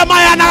aria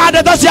maheanaga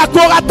ndeto ciaku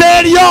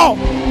ugatirio.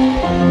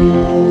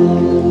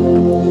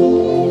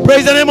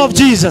 Praise the name of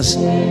Jesus.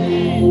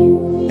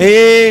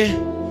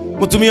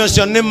 Mutumia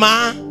ucio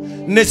nima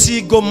ni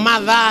single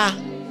mother.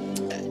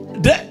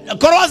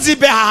 Korwo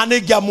Ziba haha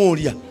ni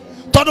ngiamuria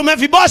tondu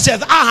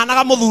Mephibosheth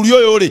ahanaga muthuri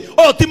uyu ri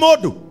uyu ti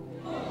mundu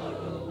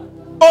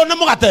O na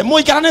mugate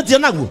muikaranĩtie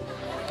naguo.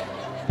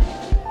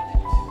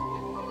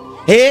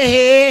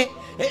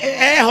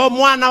 Eho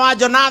mwana wa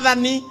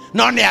Jonathani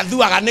no nĩ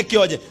athuaga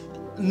nĩkĩo.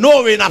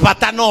 No we na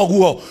bata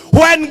noguo.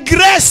 When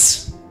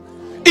grace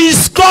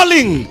is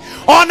calling,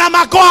 ona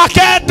makoa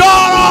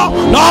kedoro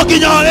no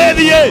nginya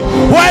ũrĩthiĩ.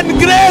 When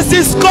grace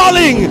is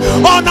calling,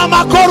 ona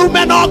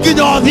makorume no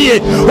nginya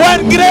ũthiĩ.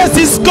 When grace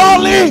is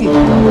calling,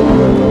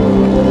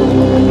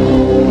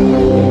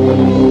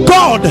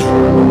 God,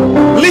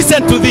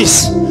 listen to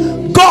this.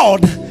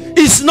 God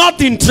is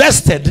not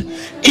interested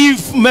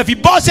if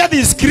Mephibosheth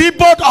is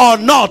crippled or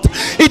not.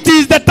 It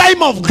is the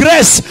time of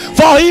grace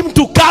for him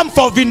to come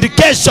for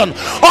vindication.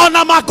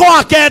 Ona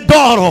makoa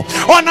kedoro,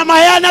 ona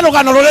mahena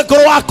rugano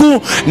rũrĩkũ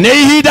rwaku. Nĩ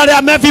ihinda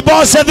rĩa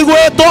Mephibosheth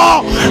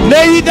gwĩtwo,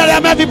 nĩ ihinda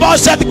rĩa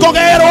Mephibosheth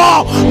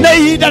kũgĩrwo, nĩ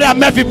ihinda rĩa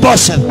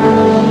Mephibosheth.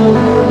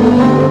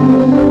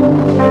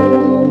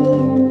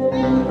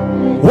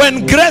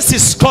 When grace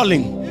is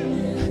calling,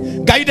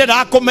 guided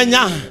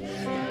akomenya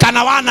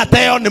kana wana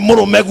teo ni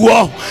murume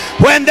guo.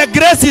 When the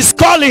grace is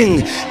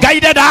calling,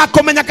 guided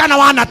akomenya kana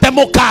wana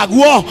temuka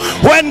guo.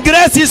 When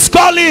grace is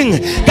calling,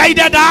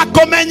 guided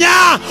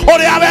akomenya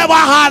uria we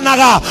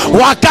wahanaga.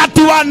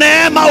 Wakati wa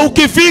neema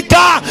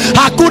ukifika,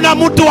 hakuna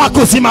mtu wa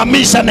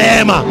kusimamisha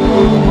neema.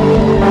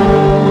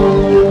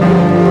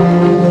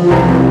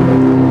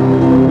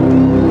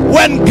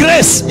 When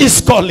grace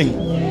is calling,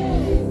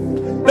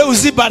 le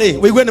uzibare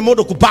wewe ni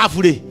modo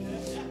kupafure.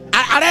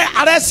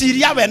 Are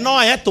siria we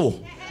no eto.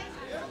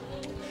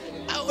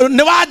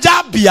 Ni wa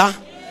jambia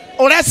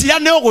uresiria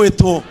ni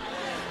ugwitwo.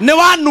 Ni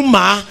wa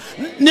numa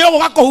ni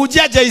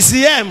ugakuhunjia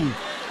JCM.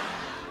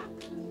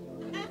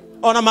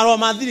 Ona marwa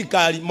ma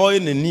thirikari moe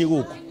ni ni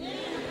guku.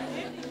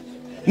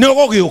 Ni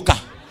ugugiuka.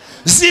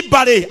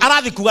 Zibare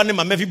arathi kuga ni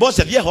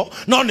Mephibosheth yeho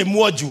no ni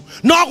muoju.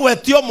 No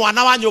gwetio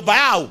mwana wa nyumba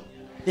yao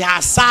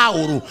ya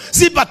Saulu.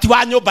 Zibati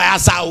wa nyumba ya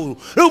Saulu.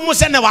 Riu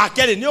mucene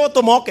wake ri ni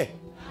utumoke.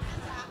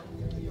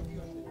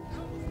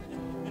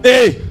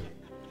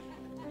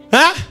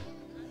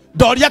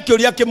 Doria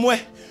kiuria kimwe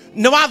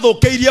ni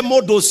wathukeirie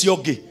mundu ucio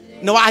ngi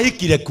ni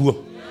wahikire kuo.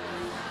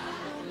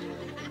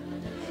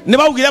 Ni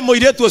baugire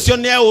muiretu ucio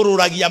ni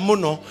eururagia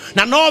muno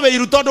na no we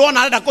iru tondu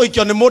wona arenda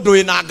kuhikio ni mundu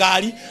wina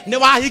ngari ni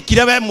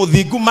wahikire we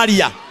muthingu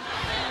Maria.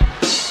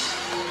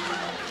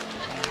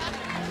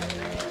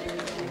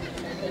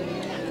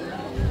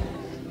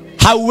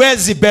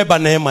 Hauwezi beba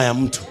neema ya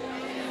mtu.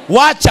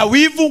 Wacha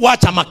wivu,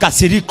 wacha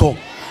makasiriko,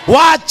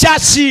 wacha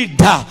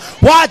shida,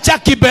 wacha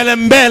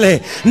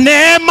kibelembele.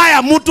 Neema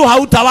ya mtu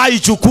hautawahi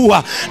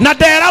chukua. Na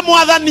dera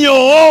mwathani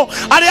oo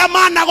aria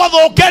mana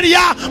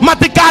guthukiria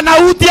matikana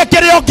hutie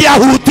kirio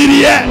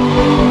kiahutirie.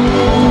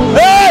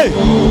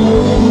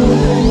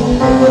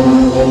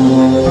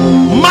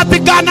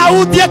 Matikana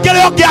hutie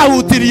kirio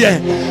kiahutirie.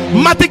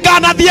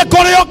 Matikana thie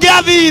kurio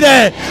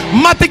kiathire.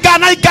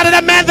 Matikana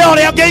ikarire methe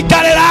uria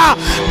ngiikarira.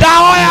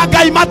 Ndahoya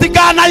Ngai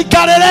matikana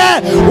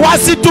ikarire,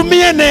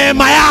 wasitumie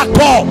neema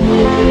yako.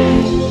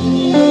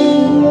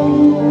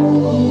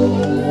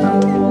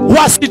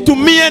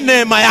 Wasitumie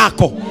neema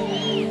yako.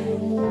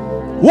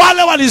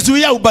 Wale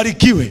walizuia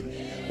ubarikiwe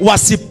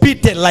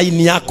wasipite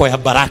line yako ya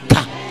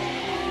baraka.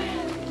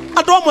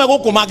 Andu amwe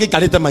guku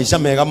mangikarite maisha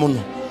mega muno,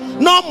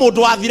 no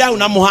mundu athira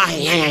una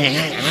muhahi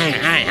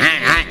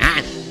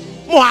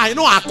muhahi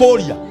no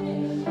akoria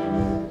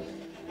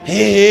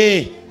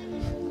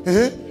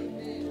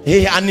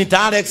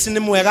Anita Alex ni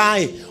mwega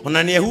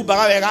ona ni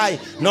ehumbaga wega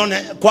no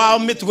kwao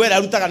mitugo ira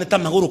rutaga ni ta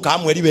maguru ka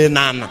mweri we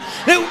 8.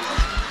 Riu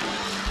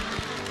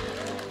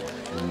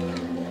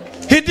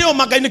hidio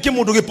magaini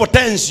kimundu gi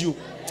potential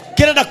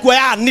kirenda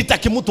kuoya Anita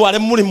kimutware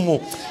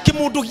murimo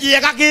kimundu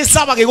giega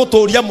gisaba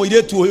giguturia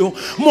muiretu uyu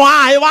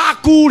muhahi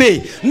waku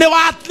ri ni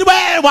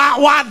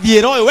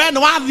wathiira uyu we ni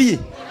wathie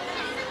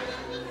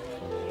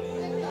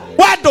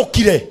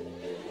wadukire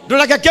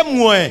ndureke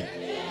kimwe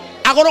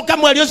agoroka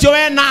mweri ucio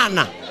we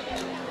 8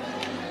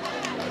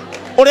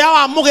 uria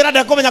wa mugira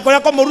ndekumenya kuria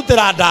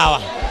kumurutira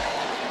ndawa.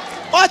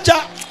 Acha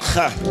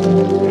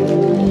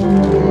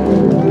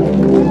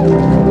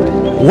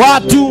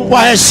watu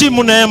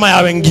waheshimu neema ya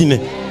wengine.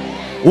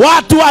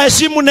 Watu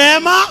waheshimu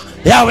neema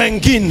ya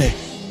wengine.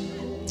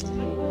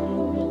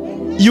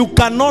 You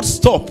cannot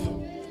stop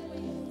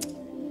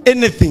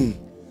anything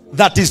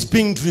that is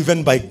being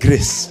driven by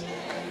grace.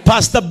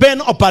 Pastor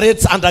Ben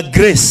operates under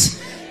grace.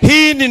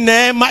 Hii ni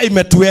neema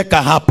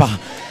imetuweka hapa.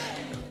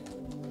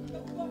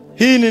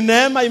 Hii ni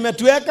neema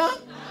imetuweka.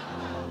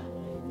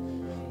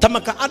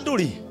 Tamaka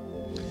aduri.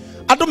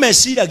 Adu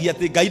meciragia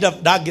ati Ngai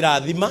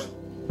ndangirathima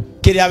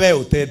kiria we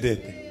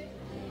utendete.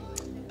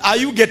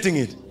 Are you getting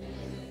it?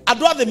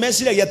 Adu athe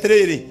meciragia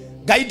atiriri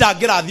Ngai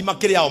ndangirathima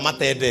kiria o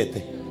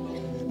matendete.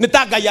 Ni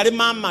ta Ngai ari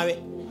mama we.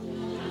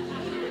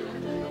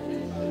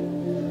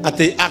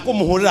 Ati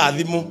akumuhurira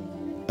thimu.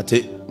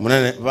 Ati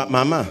munene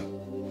mama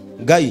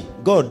Ngai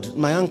God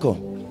my uncle.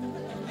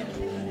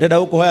 Ndenda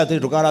gukuhoya ati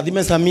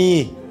ndukarathime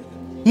Sami.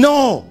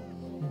 No,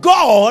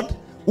 God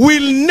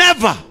will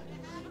never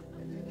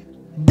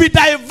be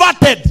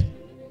diverted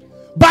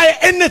by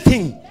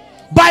anything,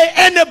 by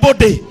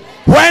anybody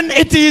when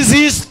it is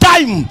his time.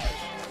 time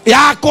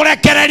ya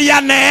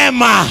kurekereria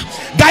neema.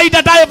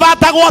 Gaida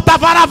daivata gwota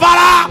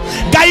barabara,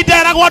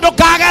 gaida gwondo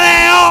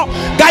kagereo,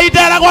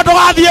 gaida gwondo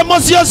gathie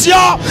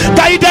mucio,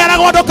 gaida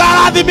gwondo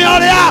karathime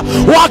uria.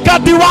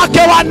 Wakati wake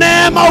wa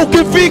neema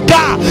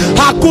ukifika,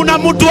 hakuna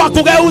mtu wa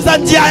kugeuza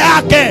njia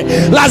yake,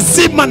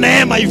 lazima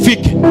neema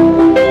ifike.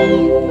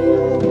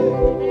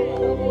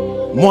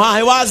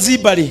 Muhai wa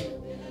Zibari,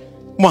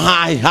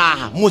 muhai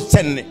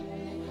musene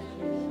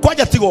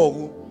kwaja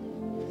tigogu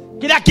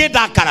kira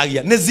kenda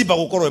Kwaragia ne Ziba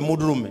gukorwo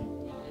mundurume.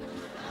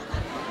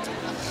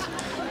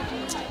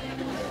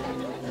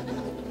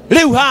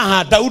 Riu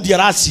haha Daudi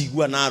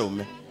aracigua na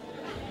arume,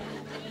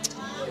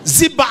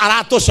 Ziba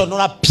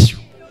aratoconora piu.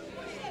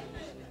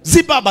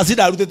 Ziba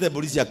bazida arutete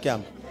polisi ya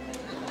kiama,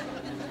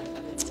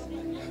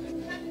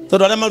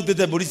 tondu aria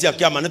marutete polisi ya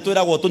kiama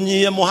nitwiragwo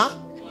tunyihie muha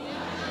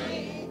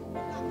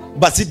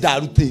bazida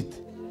arutete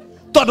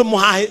tondu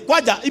muhahe.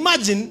 Kwaja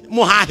imagine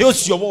muhahe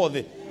ucio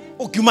wothe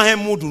ukiuma he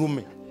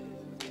mundurume.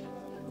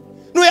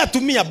 No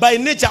yatumia by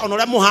nature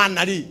onoria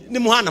muhana ri ni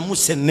muhana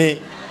musene.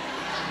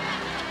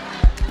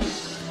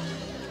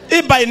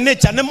 By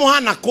nature ne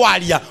muhana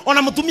kwaria,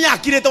 ona mutumia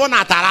akirete ona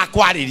atara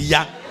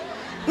kwariria.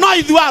 No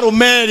ithu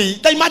arumeri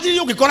ta imagine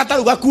ukikora ta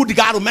ruga kundi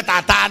ka arume ta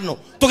atano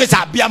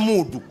tugicambia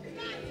mundu.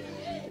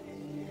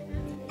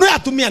 No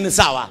yatumia ni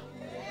sawa,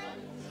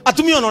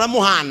 atumia onoria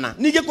muhana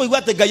ninge kuigua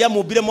ate Ngai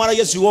amumbire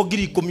mwaragia ciugo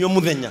 10,000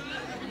 muthenya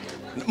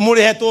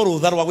murihetwo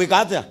rutha rwa gwika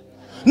atia.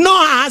 No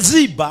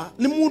Ziba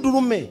ni mundu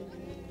rume.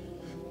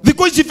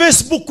 Thiko ici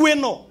Facebook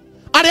ino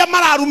aria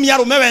mararumia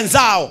arume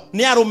wenzao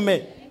ni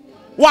arume.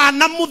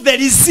 Wana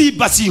mutheri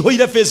Ziba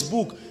cihoire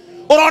Facebook.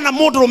 Urona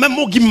mundu rume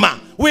mugima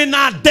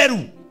wina nderu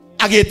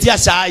agetia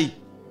chai.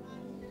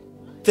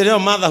 Tereo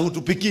mother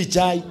hutupiki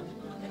chai.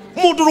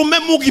 Mundu rume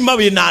mugima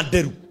wina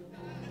nderu.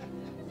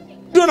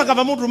 Ndiona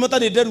kama mundu rume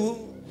tani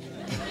nderu.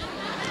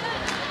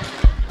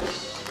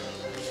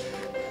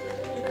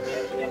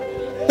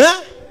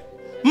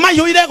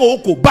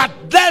 But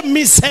let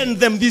me send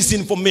them this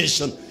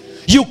information.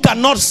 You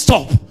cannot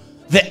stop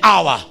the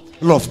hour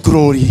of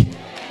glory.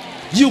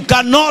 You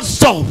cannot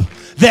stop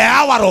the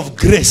hour of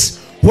grace.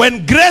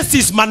 When grace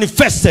is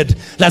manifested,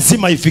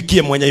 lazima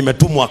ifikie mwenye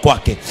imetumwa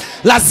kwake.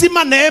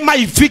 Lazima neema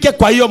ifike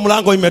kwa hiyo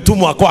mlango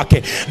imetumwa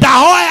kwake.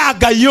 Dahoya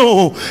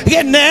gayo,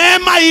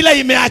 neema ile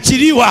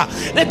imeachiliwa.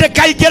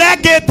 Ndekaikere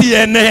gate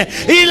yene.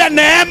 Ile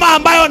neema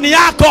ambayo ni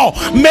yako.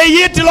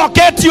 May it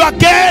locate your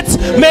gates.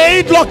 May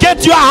it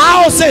locate your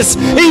houses.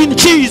 In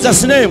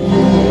Jesus' name.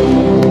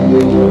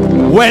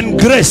 When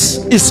grace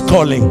is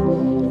calling,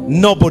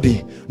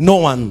 no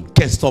one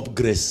can stop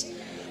grace.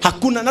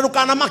 Hakuna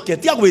narukana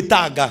market ya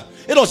gwitaga.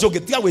 Ero cio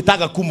ngetia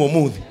gwitaga kuma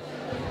muthi.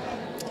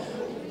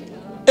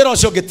 Ero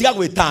cio ngetia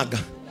gwitaga.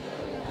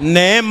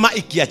 Neema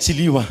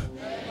ikiachiliwa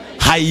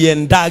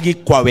haiendagi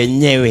kwa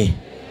wenyewe.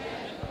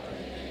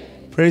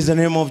 Praise the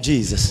name of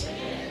Jesus.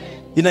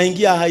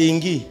 Inaingia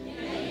haingii.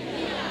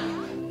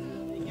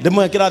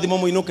 Demo kirathimo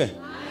muinuke.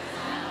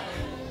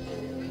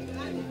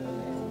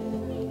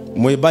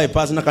 Mwe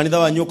bypass na kanitha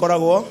wanyu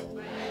koragwo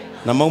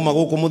na mauma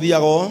guku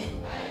muthiago.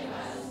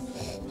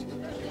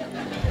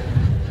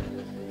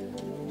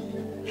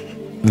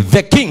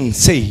 The king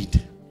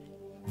said,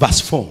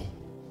 verse 4,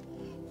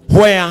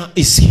 where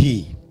is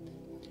he?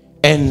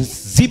 And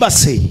Ziba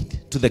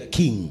said to the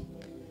king,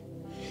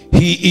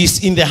 he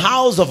is in the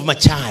house of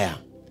Machiah,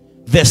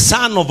 the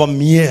son of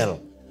Amiel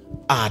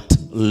at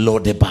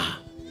Lodebar.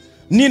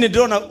 Nini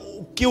ndona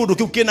kiundu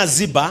kiu kina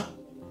Ziba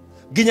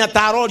ginya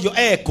tarorio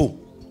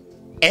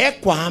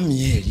ekwa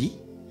Amieli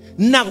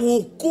na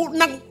guku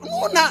na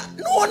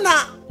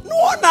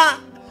nuona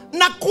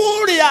na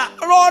kuria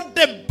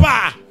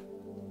Lodebar.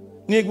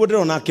 Ni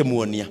gwetero na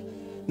kemuonia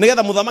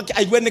nigetha muthamaki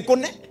aigwe ni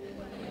kune.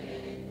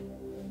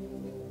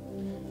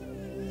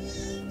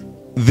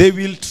 They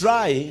will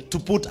try to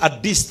put a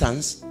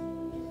distance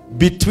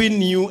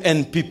between you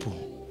and people,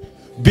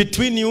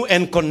 between you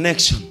and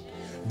connection,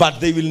 but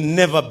they will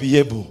never be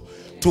able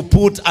to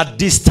put a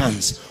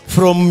distance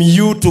from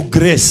you to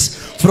grace,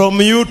 from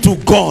you to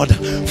God,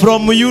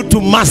 from you to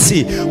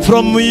mercy,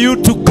 from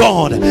you to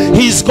God.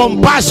 His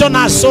compassion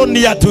are so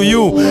near to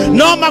you.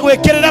 No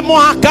magwekerere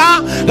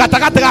muhaka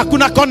gatagate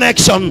gakuna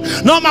connection.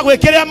 No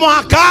magwekerere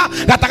muhaka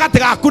gatagate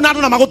gakuna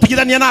andu na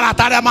magutigithania na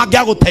aratari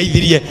amangia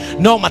guteithirie.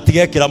 No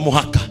matigekira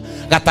muhaka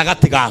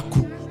gatagate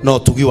gaku no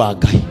tugi wa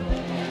Ngai.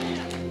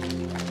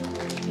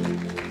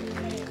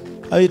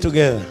 Are you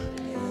together?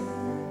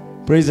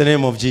 Praise the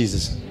name of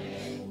Jesus.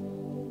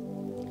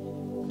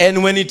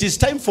 And when it is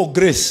time for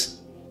grace,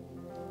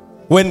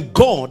 when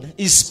God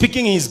is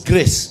speaking his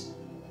grace,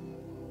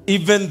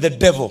 even the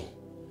devil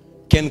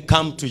can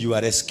come to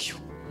your rescue.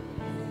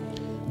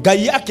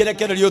 Ngai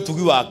akerekereria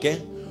utugi wake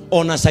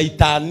ona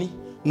saitani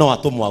no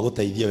atumwa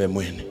guteithie we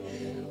mwene.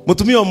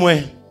 Mutumia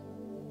omwe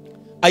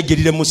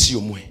aigirire muci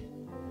omwe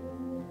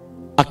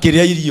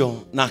akiria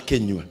irio na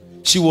akenywa.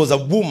 She was a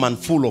woman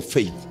full of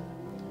faith.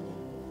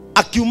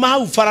 Akiuma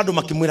hau farado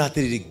makimwira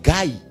atiriri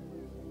Ngai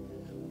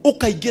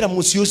ukaigira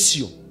muci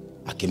ucio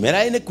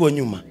akimera ene kwa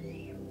nyuma.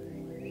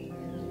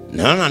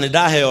 Na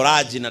ndahe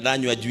oraji na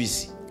danywa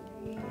juice.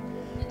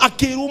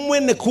 akiru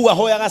mwene kuwa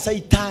hoyaga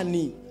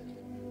saitani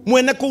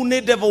mwene ku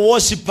ni devil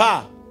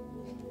worshipper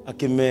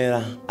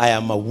akimera I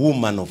am a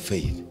woman of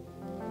faith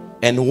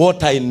and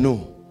what I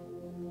know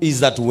is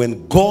that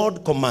when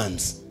God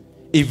commands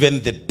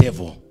even the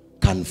devil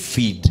can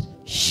feed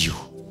you.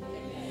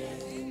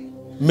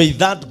 May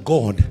that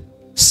God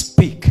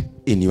speak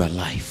in your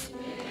life.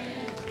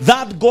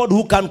 That God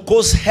who can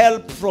cause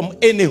help from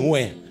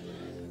anywhere.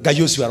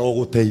 Gayosu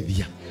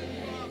arogoteithia.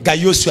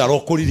 Gayosu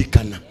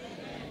arokuririkana.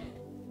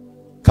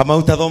 Kama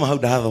utathoma hau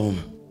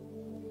ndathoma.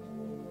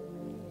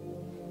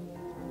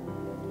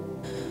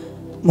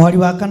 Mwari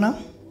wa kana.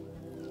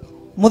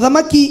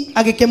 Muthamaki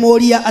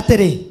agikemuria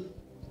atiri.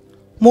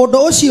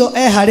 Mundu ucio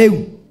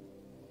hariu.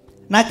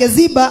 Nake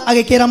Ziba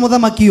agikira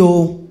muthamaki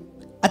uu.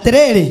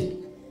 Atiriri.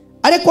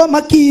 Ari kwa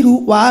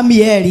Makiru wa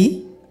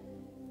Amieli.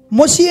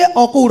 Mucie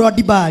oku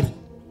Rodibari.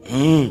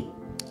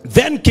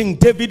 Then King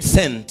David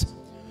sent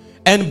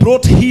and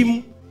brought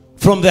him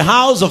from the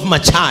house of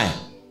Machai,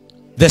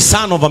 the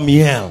son of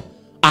Amiel,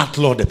 at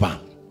Lodebar.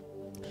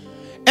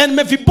 And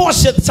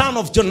Mephibosheth, son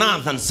of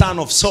Jonathan, son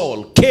of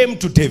Saul, came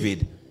to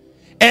David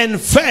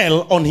and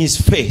fell on his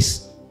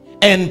face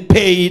and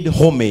paid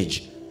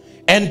homage.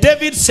 And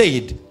David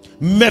said,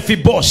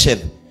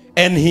 Mephibosheth,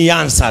 and he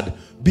answered,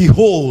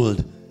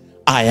 behold,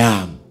 I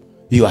am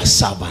your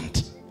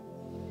servant.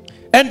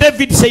 And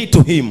David said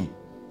to him,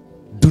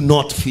 do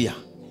not fear,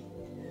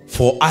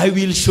 for I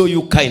will show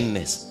you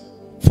kindness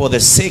for the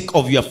sake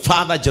of your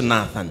father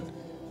Jonathan.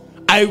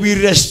 I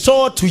will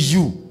restore to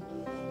you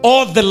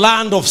all the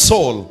land of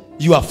Saul,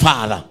 your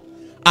father,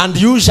 and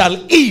you shall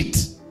eat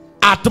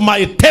at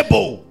my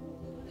table.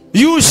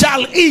 You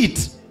shall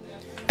eat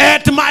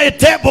at my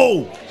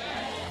table.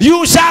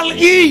 You shall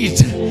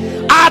eat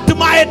at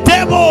my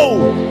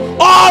table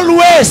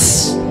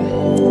always.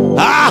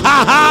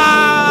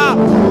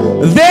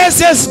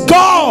 This is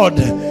God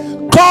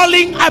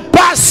calling a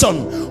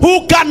person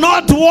who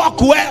cannot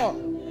walk well.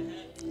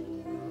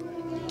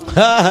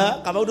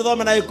 Kama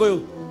uthome na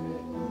ikuyu.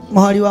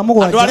 Mwari wa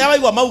mugwanja. Andu aria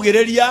waigwa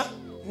maugiriria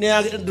ni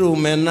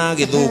andume na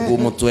githungu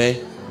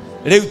mutwe.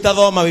 Riu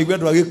tathoma wigwe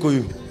andu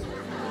agikuyu.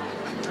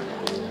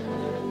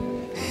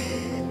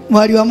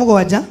 Mwari wa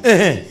mugwanja.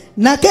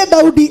 Nake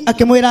Daudi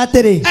akimwira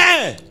atiri.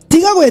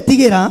 Tiga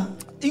gwitigira.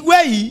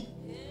 Igwei.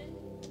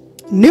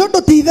 Ni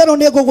undu ti itherũ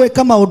ni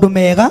ngũgwĩka maũndũ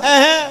mega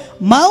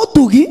ma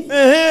ũtugi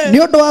ni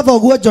undu wa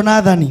thoguo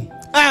Jonathani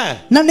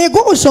na ni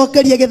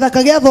ngũgũcokeria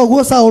gĩthaka gĩa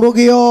thoguo Saũlũ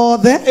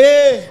gĩothe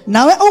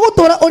nawe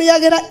ũgũtũra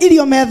ũrĩagĩra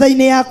irio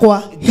metha-inĩ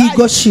yakwa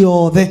hingo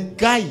ciothe.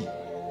 Ngai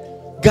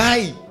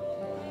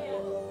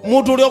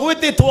mũndũ ũrĩa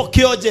ũgwĩtĩtwo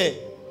kĩonje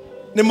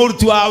nĩ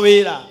mũruti wa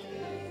wĩra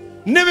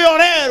nĩwe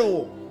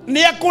ũrerwo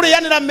nĩ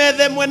ekũrĩanĩra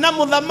metha ĩmwe na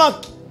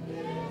mũthamaki.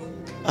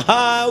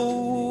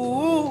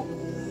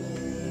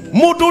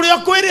 Mundu uria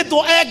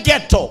kwiritwo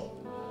egeto.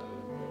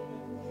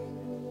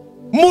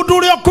 Mundu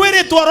uria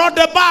kwiritwo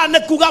Rodeba ne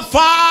kuga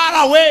far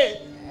away.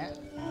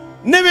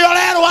 Niwe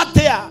orero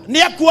atia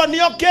ni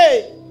akuonio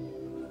ki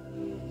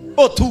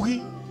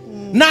otugi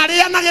na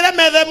ria nagire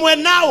methe mwe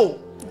nao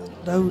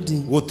Daudi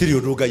gutiri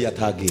undu Ngai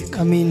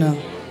atangika. Amina.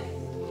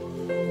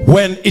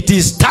 When it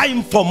is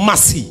time for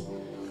mercy,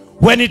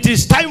 when it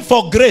is time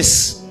for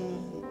grace,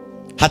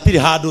 hatiri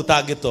handu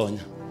tangitonya.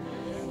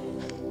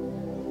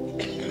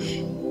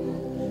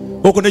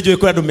 Goko nejo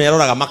ikora ndu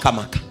meroraga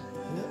makamaka.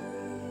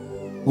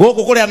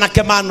 Goko kuri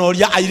anake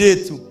manoria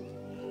airetu.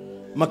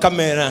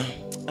 Makamera,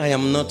 I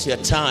am not your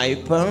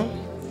type.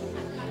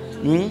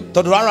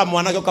 Tondu ara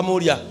mwanake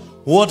ukamuria,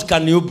 what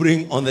can you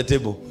bring on the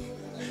table?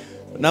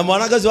 Na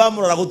mwanake zo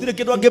amurora gutire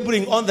kindu ange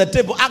bring on the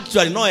table.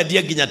 Actually no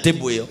endie nginya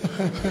table iyo.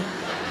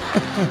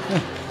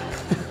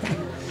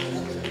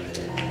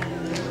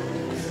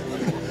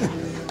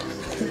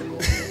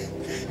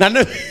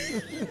 Na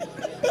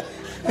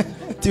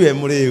tiwe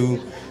muriu.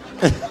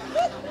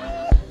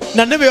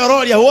 Na niwe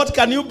ororia, what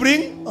can you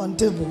bring on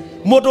table?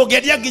 Mundu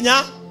ngedia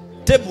nginya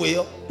table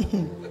iyo.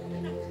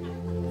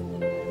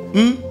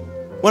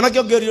 Mwanake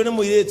ongerio ni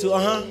muiretu,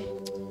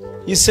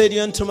 you said you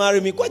want to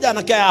marry me. Kwaja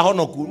anake ya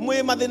honoku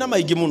mwe mathina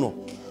maingi muno.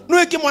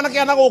 No iki mwanake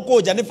ana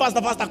gukunja ni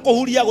fasta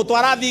kuhuria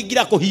gutwara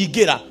thingira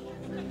kuhingira.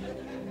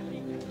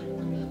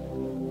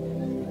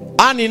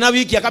 Ani na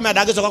wiki akamya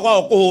ndagicoka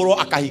kwa kuhurwo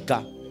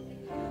akahika.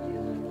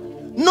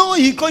 No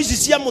hiko ici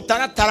cia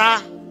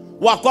mutaratara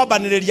wa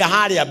kwambaniriria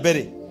haria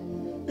mbere.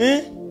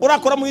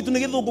 Urakora mwitu ni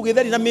githungu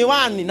githeri na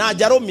miwani na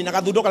jarumi na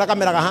kathundo kala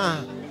kameraga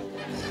haha.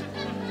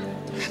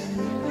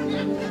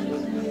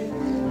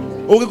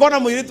 Ugikona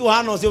mwiritu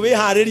hano cio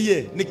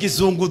wiharirie ni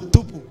kizungu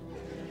tupu.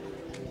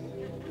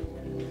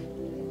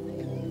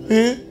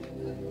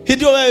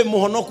 Hidio wewe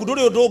muhonoku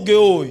nduri undu ungi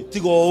oi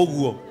tigo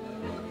uguo.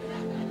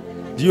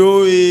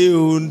 Ndioi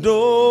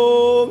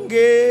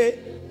undonge.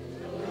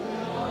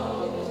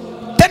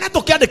 Tena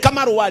tukiandika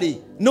marwari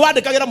ni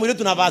wandikagira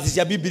mwiritu na verse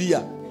cia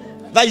Biblia.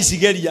 Tha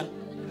icigeria.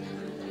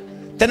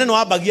 Tena no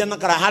abagia na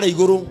kara hara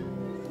iguru.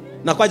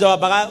 Na kwaja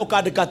wabaga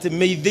ukandika ati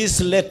may this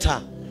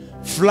letter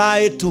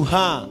fly to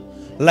her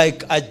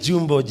like a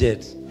jumbo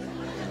jet.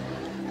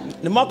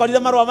 Ni mwakorire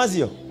marwa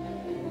macio.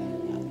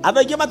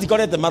 Aba ingi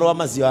matikorete marwa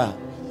macio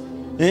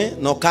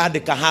no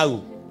kandika hau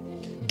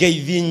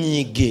ngeithi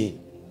nyingi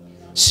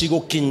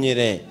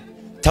cigukinyire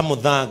ta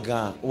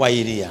muthanga wa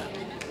iria.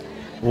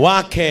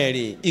 Wa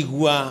keri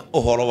igua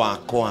uhoro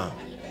wakwa.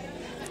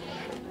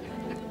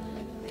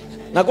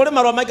 Na kule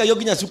marwa maika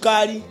yoginya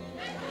sukari.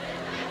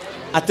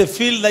 Ate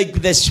feel like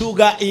the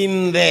sugar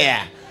in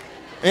there.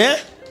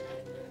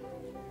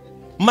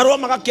 Marwa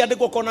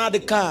magakiandikwo kona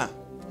andika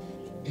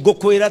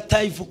ngukwira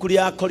taifu kuri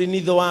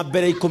akorinitho wa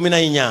mbere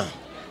 14.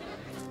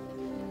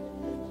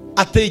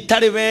 Ate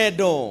itari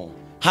wendo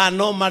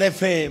hano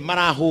marefe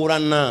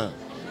marahurana.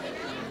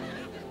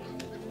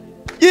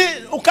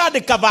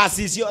 Ukandika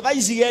verse icio tha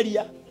ici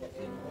geria.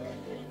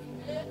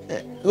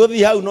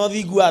 Guthi hau no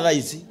thingua tha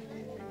ici.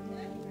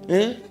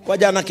 Kwa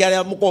jana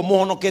kiaria muko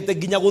muhonokete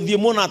ginya guthie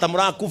muona ta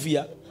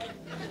murakufia.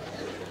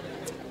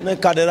 Ne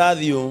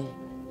kaderathio.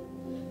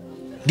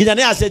 Ginya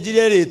ne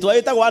acenjirie ritwa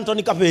itagwo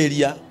Anthony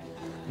Kaberia.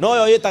 No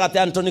yo yitaga te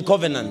Anthony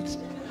Covenant.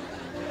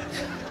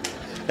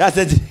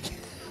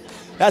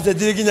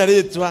 Acenjirie ginya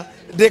ritwa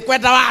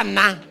ndikwenda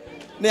wana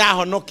ne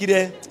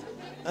ahonokire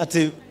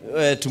ati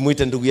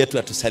tumuite ndugu yetu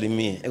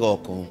atusalimie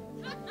egoko.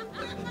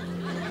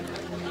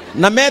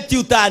 Na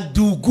Matthew ta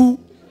ndugu,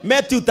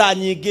 Matthew ta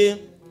nyingi.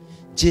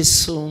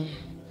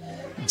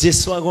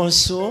 Jesu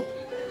agoso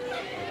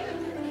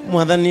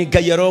mwathani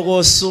Ngai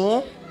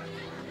arogoso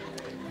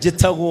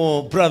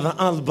jitagwo brother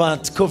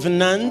Albert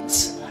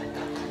Covenant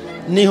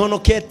ni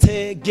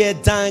honokete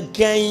geda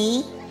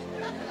Ngai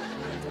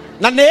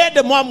na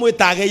nende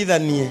mwamwita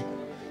geithanie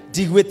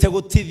ndigwite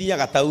gutithia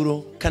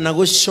gatauro kana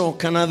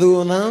gucoka na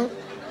thuna.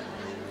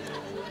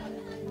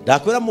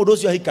 Ndakwira mundu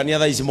ucio ahikania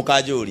tha ici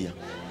mukanjuria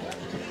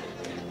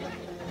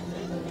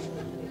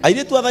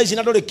aire tu tha ici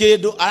na nduri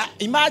kindu.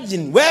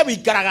 Imagine we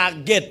wikaraga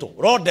ghetto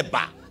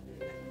Rodeba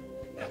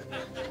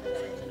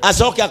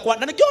acoke akwa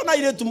na nikiona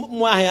aire tu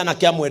mwaheana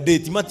kia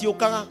mwendeti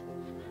matiukaga.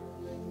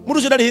 Mundu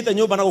ucio ndarihite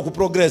nyumba na guku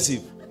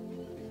progressive.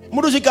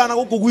 Mundu ucio kana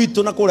guku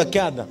gwitu na kule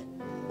kianda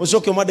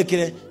ucoke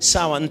umandikire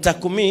sawa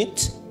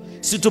nitakumit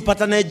si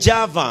tupatane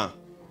Java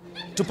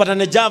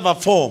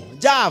 4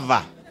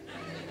 Java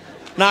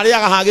na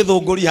ariaga ha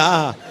githunguri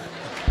haha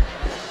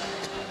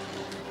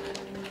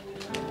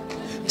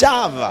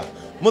Java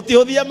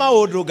mutihuthia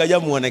maundu Ngai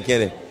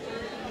amuonekere.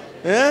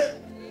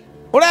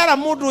 Urera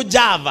mundu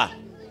Java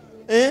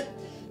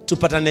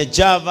tupatane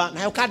Java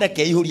na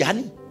ukandeke ihuria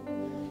hani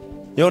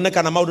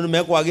yonekana maundu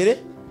nimekwagire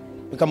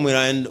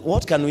nikamwira and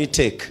what can we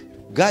take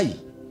Ngai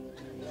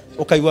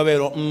ukaiwa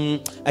wero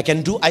I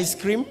can do ice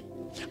cream,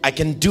 I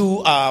can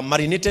do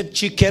marinated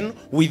chicken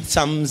with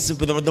some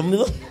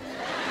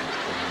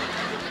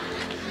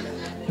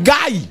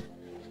Ngai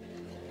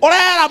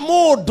urera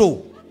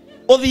mundu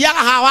uthiaga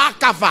ha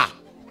wakaba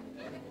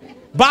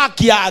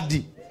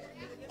backyard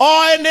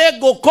oe ne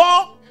nguko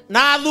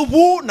na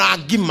thubu na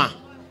ngima.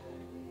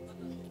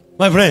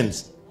 My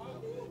friends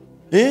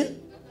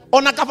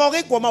ona kaba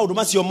ugikwa maundu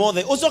macio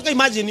mothe ucoke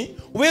imagine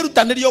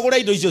wirutanirio ugura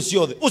indo icio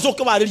ciothe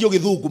ucoke waririo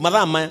githungu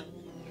mathaa maya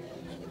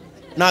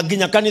na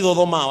nginya kanitho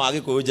thoma wa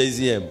gikuyu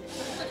JCM.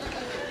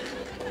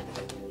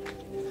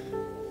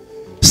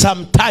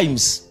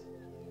 Sometimes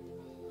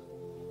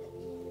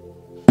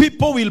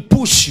people will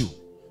push you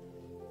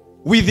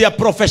with their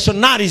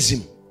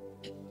professionalism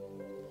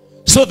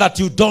so that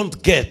you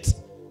don't get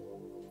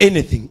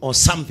anything or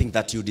something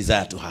that you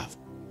desire to have.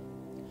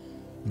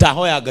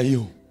 Dahoyaga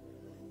you.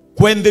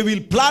 When they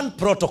will plan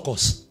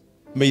protocols,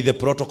 may the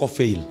protocol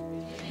fail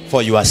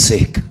for your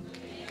sake.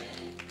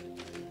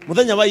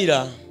 Muthenya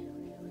waira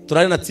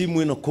turari na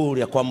timu ino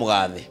kuria kwa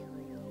mugathe.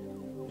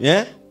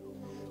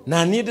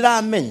 Na ni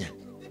ndiramenya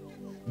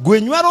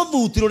gwenywa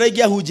ruthuti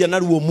rurengia hunjia na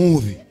ruo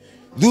muthi.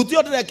 Thuti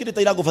o ndirekire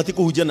ta ira ngubati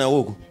kuhunjia na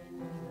guku.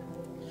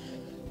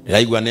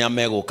 Ndiraigua ni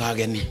ameguka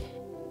ageni.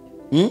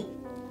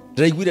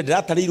 Ndiraiguire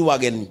ndiratarirwo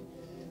ageni.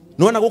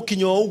 Nona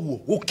gukinya uguo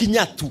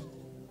gukinya tu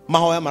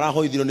mahoya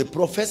marahoithirwo ni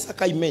Professor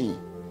Kaimenyi.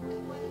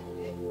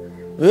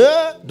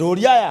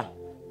 Ndoria ya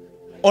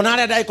ona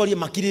aria ndaikorie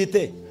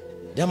makirite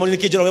ndamoni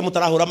nikijoroge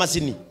mutarahura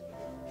macini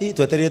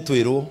twetereire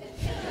twirwo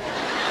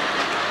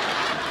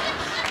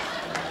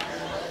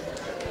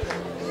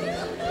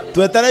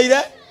twetereire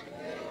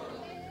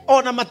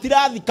ona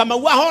matirathi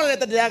Kamau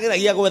ahorete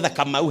ndirageragia gwetha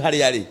Kamau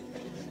hari ari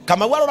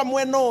Kamau arora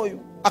mwena uyu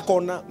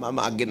akona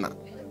mama angina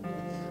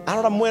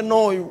arora mwena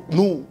uyu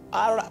nu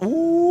arora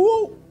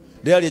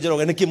ndĩaria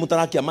njoroge niki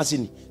mutarakia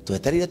macini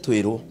twetereire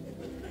twirwo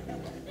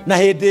na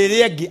hindi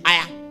ĩrĩa ĩngĩ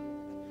aya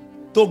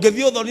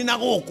tũngĩthiĩ ũthoni na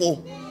gũkũ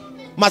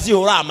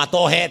macihũraga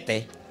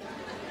matohete.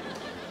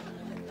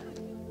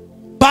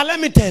 But let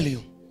me tell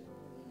you,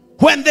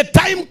 when the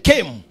time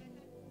came,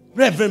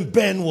 Reverend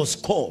Ben was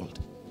called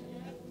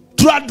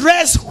to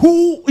address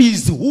who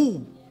is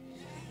who.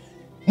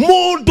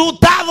 Mundu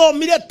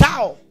tathomire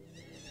tao,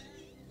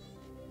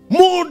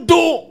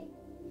 mundu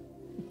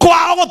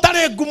kwao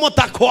gũtarĩ ngumo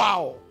ta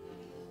kwao,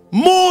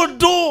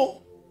 mundu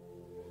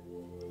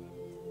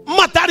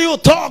matari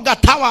utonga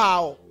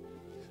tawao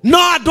no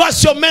andu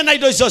acio mena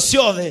indo icio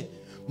ciothe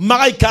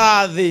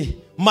magaikara thi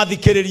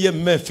mathikiririe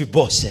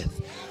Mephibosheth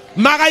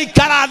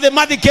magaikara the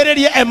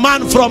mathikiririe a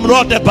man from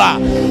Rodeba.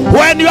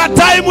 When your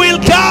time will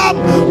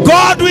come,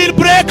 God will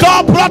break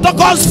all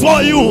protocols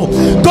for you.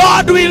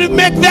 God will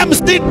make them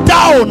sit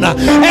down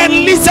and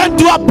listen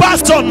to a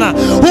person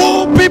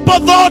who people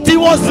thought he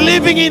was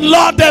living in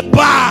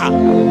Rodeba.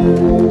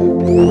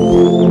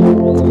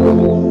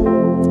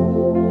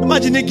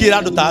 Imagine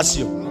girado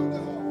tasio.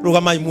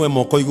 Rugama imwe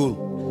moko iguru.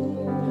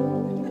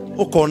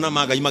 Ukona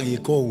magai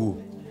magiko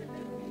ugu.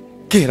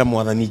 Kera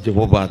mwathani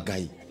Jehova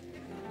Ngai.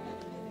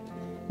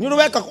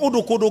 Nyuruweka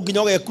kundu kundu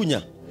nginya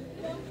ugekunya.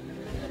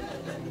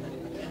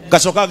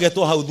 Gacoka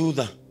getwo hau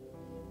thutha.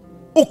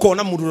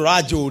 Ukona mundu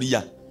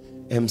rajuria.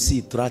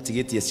 MC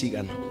turatigitie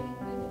cigana.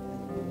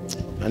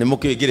 Ani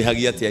mukigire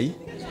hagi atia i.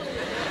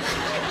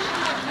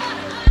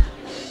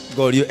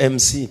 Gorio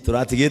MC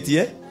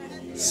turatigitie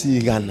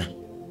cigana.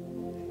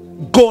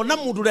 Ngona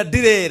mundu ria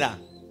ndirera.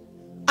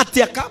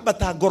 Ati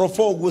akambata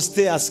ngorofo uguo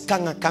stairs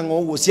kanga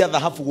uguo cia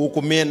thahabu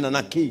guku mena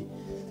na ki.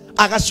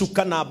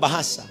 Agacuka na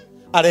bahasha.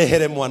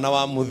 Arehere mwana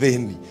wa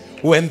muthini.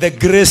 When the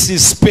grace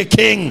is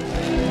speaking,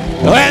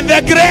 when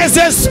the grace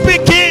is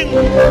speaking,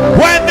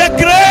 when the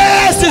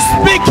grace is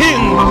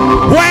speaking,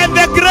 when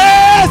the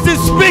grace is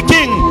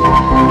speaking,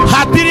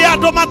 hatiri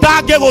andu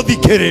matange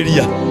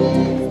guthikiriria.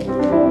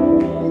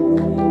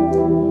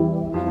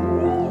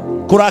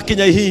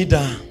 Kurakinya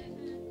ihinda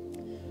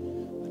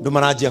ndu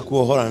maranjia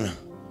kuohorana.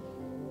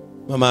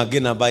 Mama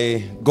gina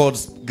by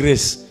God's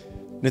grace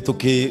ne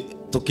tuki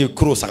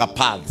cross aga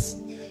paths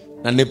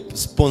na ne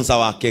sponsor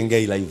wa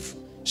Kiengei live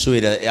so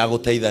ira ya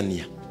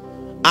guteithania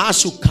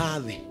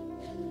acukathi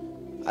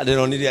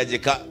aderonire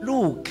ajeka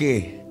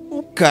luke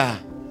uka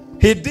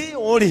hindi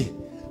uri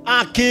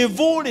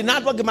akivuri na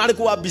andu angi mari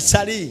kwa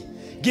bisari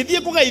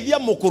ngithie kugeithia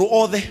mukuru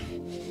othe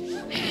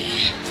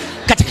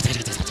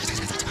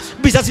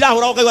bisa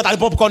cirahura ukaigua tari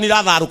popcorn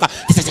iratharuka.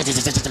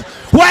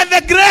 When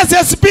the grace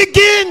is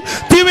speaking,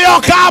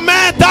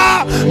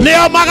 timiokameta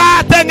neo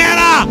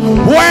magatengera.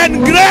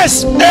 When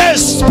grace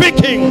is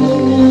speaking,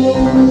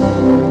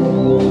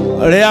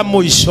 rea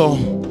muisho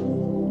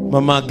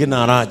mama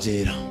ngina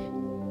aranjira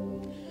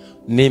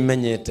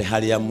nimenyete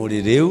haria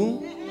muri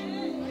riu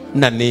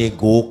na ni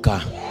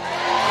nguka.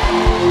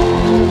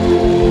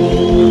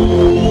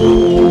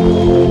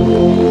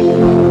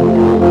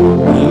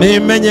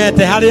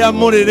 Nimenyete haria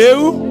muri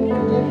riu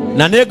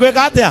na ni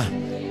ngwika atia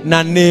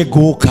na ni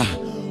nguka.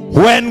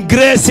 When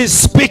grace is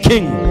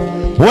speaking,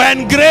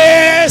 when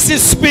grace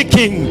is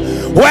speaking,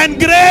 when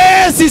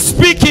grace is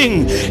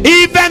speaking,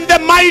 even the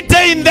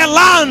mighty in the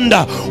land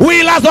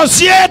will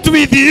associate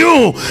with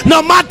you,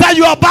 no matter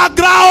your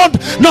background,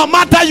 no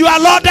matter your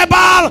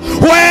laudable.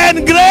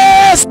 When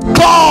grace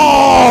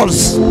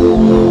calls,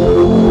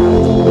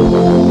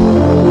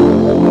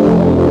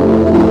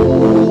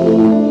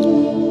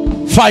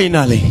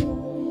 finally,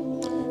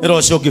 it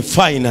also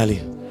finally,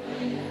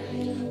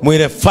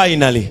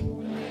 finally.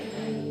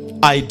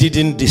 I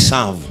didn't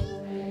deserve,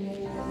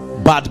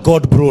 but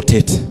God brought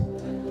it.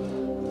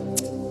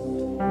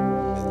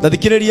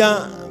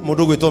 Ndadikiriria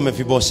mundu gwitwo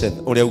Mephibosheth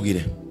uria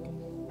ugire.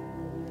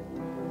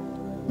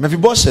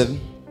 Mephibosheth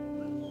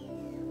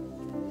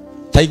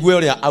taigwe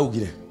uria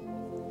augire.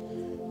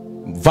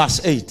 Verse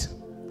 8.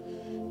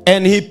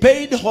 And he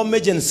paid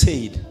homage and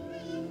said,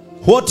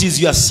 what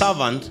is your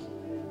servant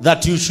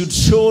that you should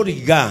show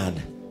regard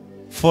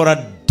for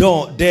a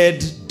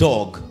dead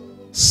dog?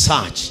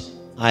 Such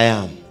I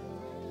am.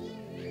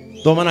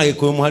 Domana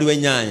gikuyu muhari we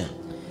nyanya.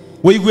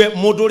 Weigwe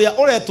mundu uria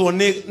uretwo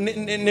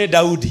ni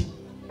Daudi.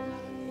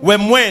 We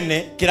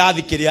mwene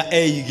kirathi kiria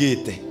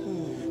eigite.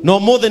 No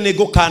mothe ni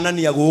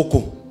ngukanania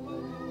guku.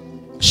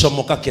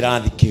 Comoka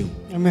kirathi kiu.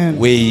 Amen.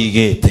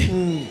 Weigite.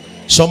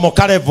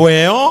 Comoka level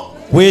eo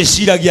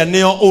wiciragia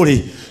neo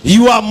uri.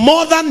 You are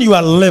more than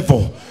your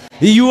level.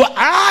 You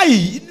are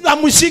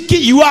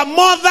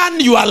more than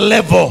your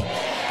level.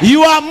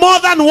 You are more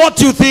than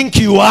what you think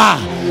you are.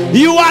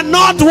 You are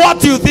not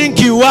what you think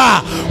you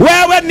are.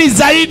 Wewe ni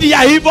zaidi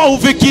ya hivyo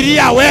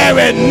ufikiria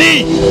wewe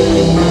ni.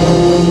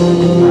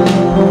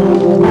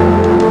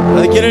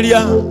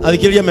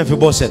 Adhikiria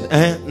Mephibosheth.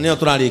 Nio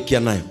turarikia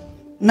nayo.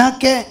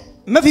 Nake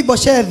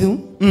Mephibosheth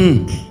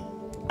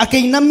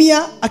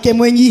akeinamia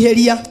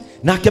akemwenyiheria.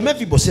 Nake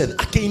Mephibosheth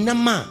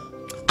akeinama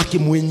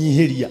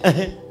akimwenyiheria.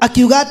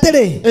 Akiuga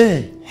atiri,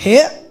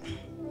 he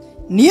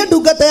nie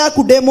ndungata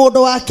yaku nde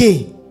mundu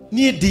wake.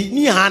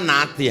 Ni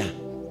hana atia.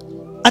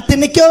 Ati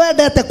nikyo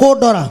wendete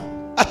kundora.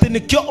 Ati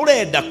nikyo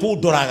urenda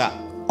kundoraga.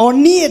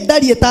 Oni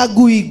ndarie ta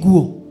ngui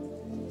nguo.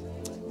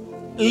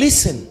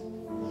 Listen.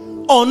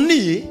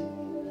 Oni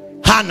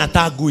hana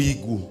ta ngui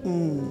nguo.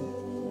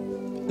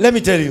 Let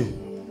me tell you.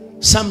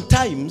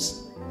 Sometimes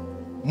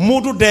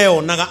mundu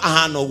ndeonaga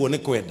ahana uguo ni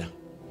kwenda.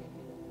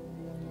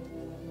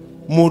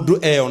 Mundu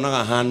eonaga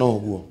ahana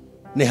uguo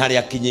ni haria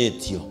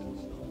akinyetio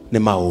ni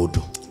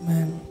maundu.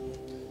 Amen.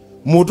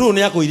 Mundu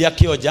ni akuiria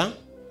kionja.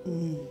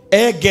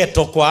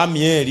 Egeto kwa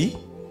Amieri.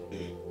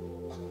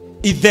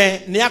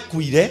 Ithe ni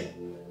akuire.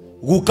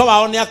 Guka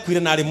wao ni akuire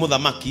na ari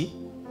muthamaki.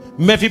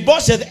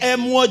 Mephibosheth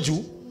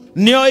muoju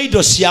nio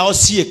indo ciao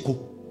cieku.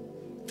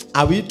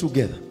 Are we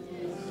together?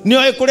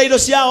 Nio ekure ido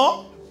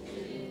ciao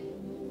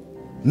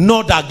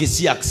no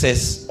dagisi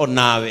access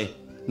onawe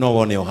no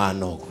wone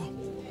ohanogo.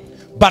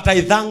 But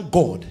I thank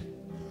God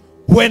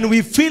when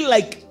we feel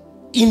like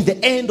in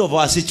the end of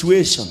our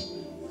situation,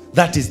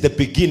 that is the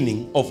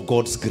beginning of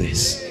God's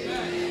grace.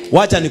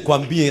 Wacha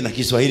nikwambie na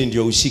Kiswahili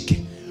ndio ushike.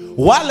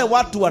 Wale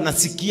watu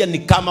wanasikia ni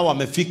kama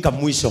wamefika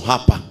mwisho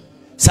hapa.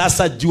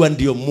 Sasa jua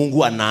ndio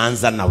Mungu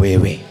anaanza na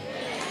wewe.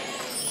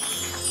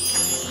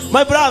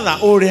 My brother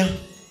Oria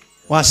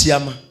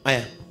wasiama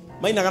aya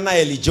maina kana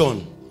Eli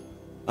John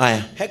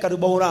aya heka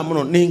rubahura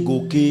muno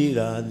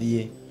ningukira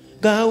thie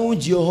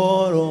gaunji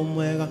ohoro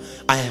mwega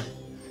aya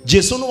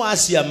Jesu no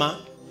wasiama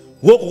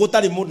goko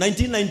gutari mu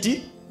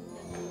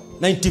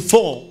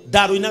 1994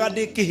 daru inaga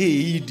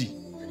ndikihidi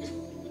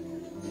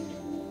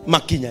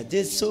makinya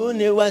Jesu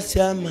ne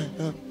wasiama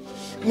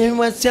ni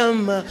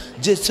wasiama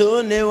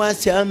Jesu ne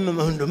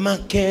wasiama ndo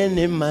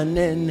makene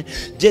manene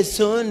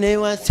Jesu ne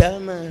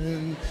wasiama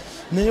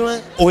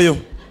oyo.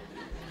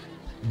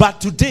 But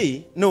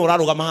today no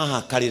urarugama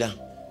haha karira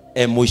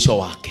mwisho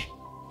wake.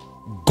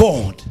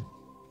 God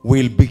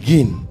will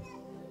begin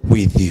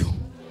with you.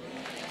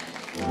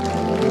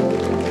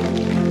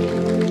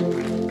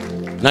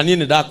 Na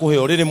nini ndakuhe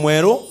oriri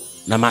mweru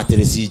na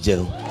matirisi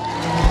njeru.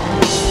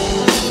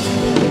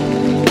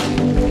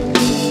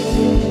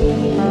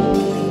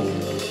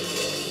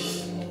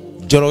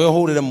 Joroge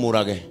hurire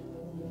murage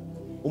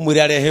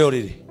umwire arehe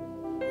oriri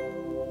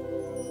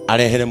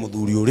arehere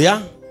muthuri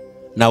uria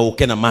na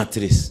uke na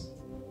mattress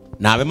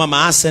na abe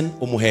mama Asen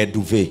umuhe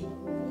duvet.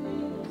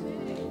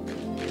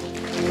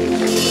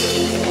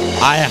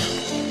 Aya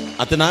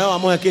atenayo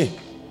amuhe ki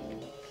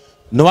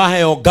no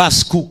aheo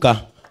gas cooker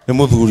ni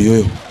muthuri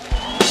uyu.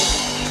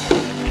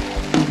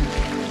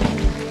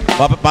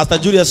 Pastor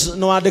Julius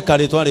no andika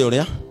ritwa ri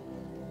uria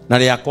na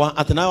riakwa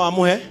atenayo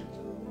amuhe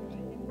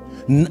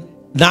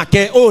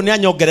nake o ni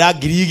anyongerera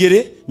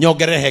 2,000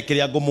 nyongerere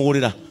hekiria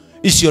ngumugurira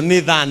icio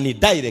ni thani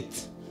direct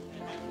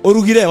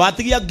urugire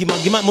watigia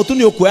ngima mutu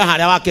ni ukuya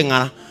haria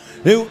wakengara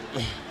riu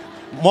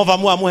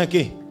mofamu amuhe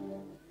ki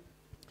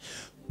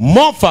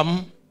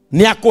mofam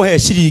ni akuhe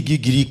ciringi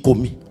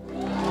 10,000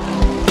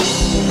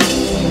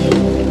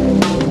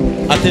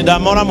 ati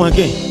ndamora muhe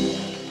ki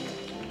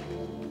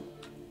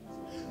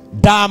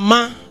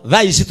dama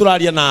thaa ici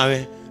turaria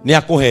nawe ni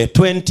akuhe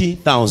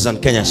 20,000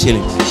 Kenya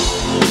shillings.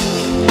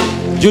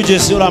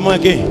 Judges uramuhe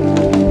ki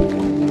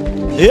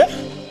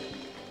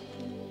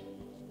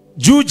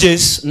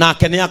Judges na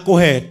kenya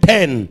akuhe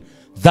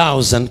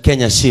 10,000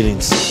 Kenya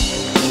shillings.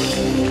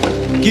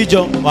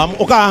 Kijo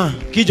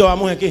kijo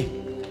wamuhe ki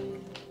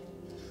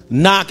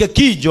na ke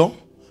kijo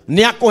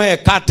ni akuhe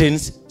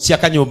curtains cia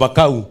kanyumba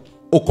kau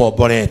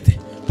ukomborete.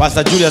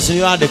 Pastor Julius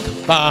ni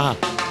andika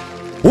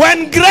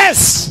when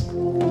grace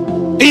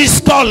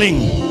is calling,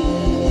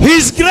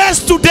 his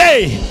grace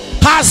today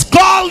has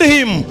called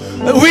him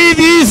with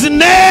his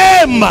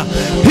name.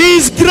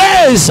 His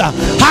grace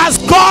has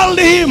called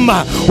him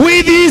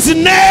with his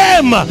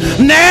name.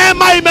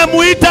 Neema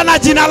imemuita na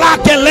jina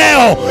lake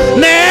leo.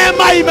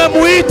 Neema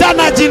imemuita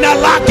na jina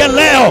lake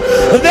leo.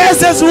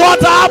 This is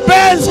what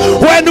happens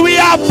when we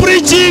are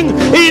preaching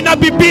in a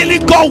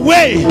biblical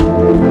way.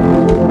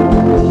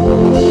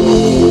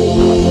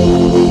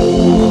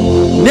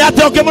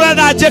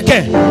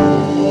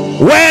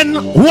 When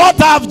what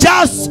I've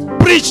just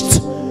preached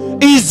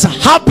is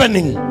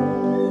happening,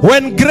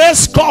 when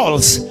grace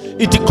calls,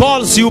 it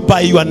calls you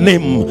by your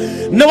name.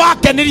 Ne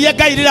wakenirie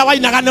Ngai rira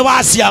wainaga ne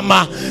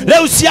wasiama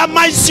leu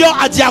ciama icio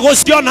ajia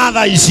guciona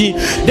tha ici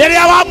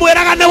riria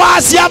wamwiraga ne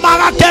wasiama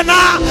agakena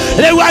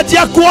leu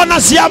ajia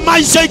kuona ciama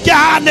icio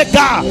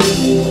ikihanika.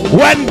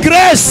 When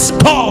grace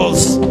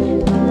calls,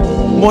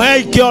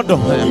 muhei kiondo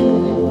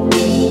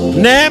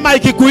neema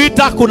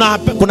ikikuita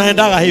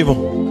kunaendaga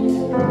hivyo.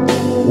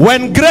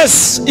 When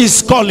grace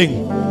is calling,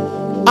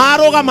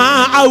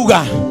 arugama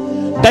auga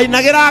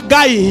ndainagira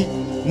Ngai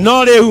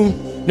no riu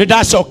ni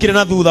ndacokire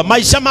na thutha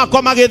maisha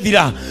makwa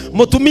magithira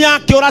mutumia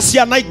akiura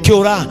ciana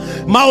ikiura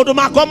maundu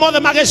makwa mothe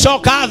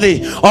magicoka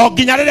thi o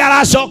nginya riria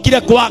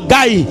aracokire kwa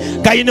Ngai.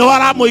 Ngai ni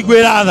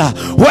waramuiguira tha.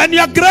 When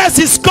your grace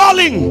is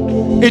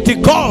calling,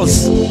 it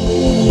calls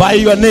by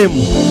your name.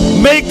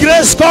 May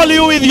grace call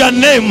you with your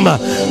name.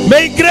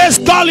 May grace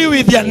call you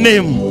with your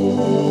name.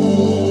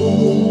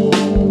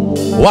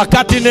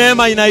 Wakati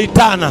neema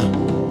inaitana,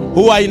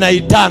 huwa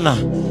inaitana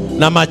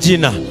na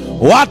majina.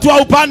 Watu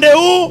wa upande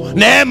huu,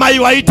 neema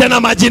iwaite na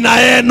majina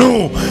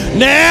yenu.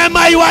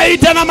 Neema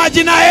iwaite na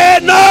majina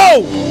yenu.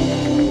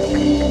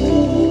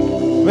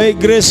 May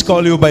grace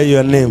call you by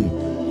your name.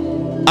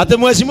 Ate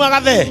mheshimiwa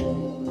Gathe,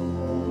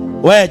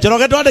 we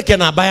Njoroge ndwandike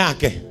namba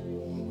yake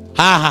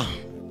haha,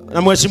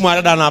 na mheshimiwa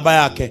arenda namba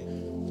yake.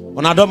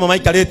 Ona ndoma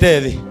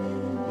maikarite thi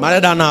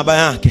marenda namba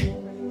yake.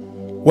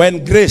 When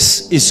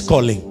grace is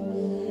calling,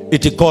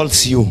 it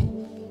calls you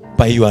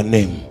by your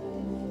name.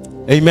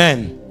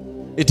 Amen.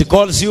 It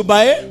calls you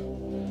by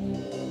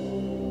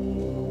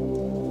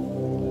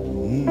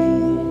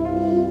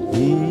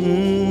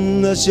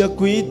Nasya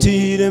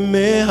kuitire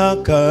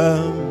mehaka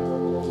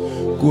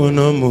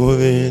kuona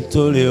muwe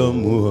toleo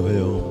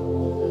muoyo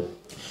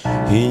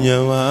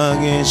hinya wa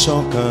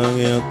gicoka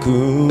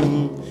giaku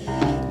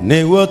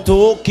niguo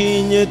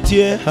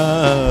tukinyitie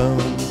hau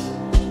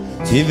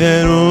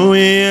titheru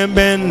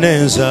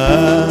Ebeneza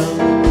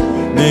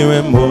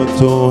niwe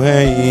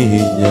mutuhe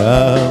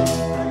hinya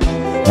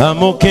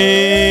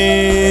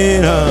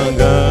amukira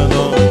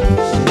ngano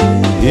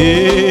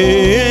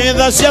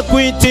tha ciaku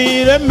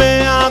itire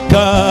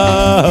mĩaka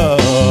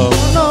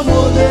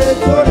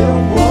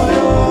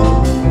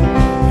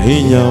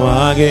hinya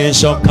wa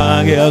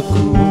gicoka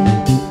giaku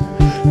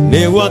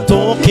niguo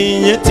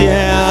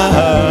tukinyĩtie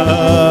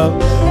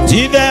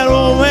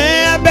titheru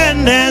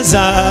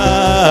Ebeneza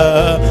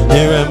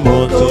niwe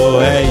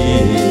mutuhe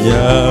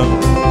hinya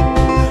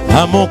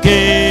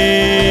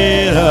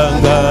amukira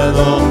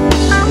ngano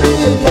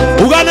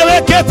ugane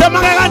wekete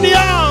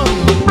magegania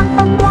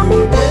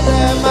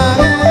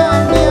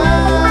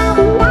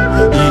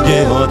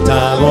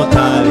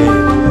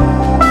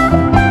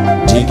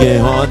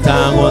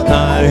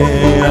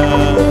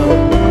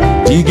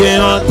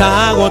igehota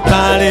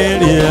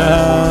gotariria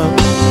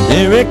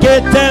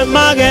ewekete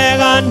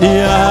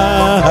magegania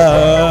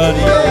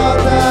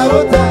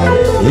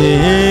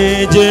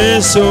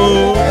Jesu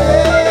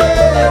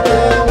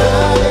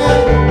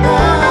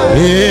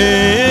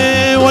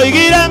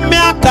waigire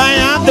miaka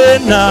ya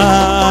thina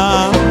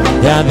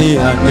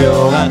yathira nĩ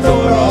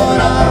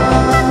ũgatũrora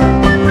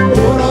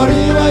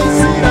bũrũri wa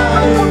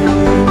Isiraeli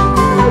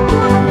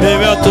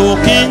nĩwe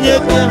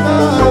tũkinyĩte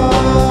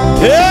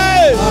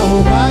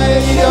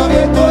ahũmaĩrio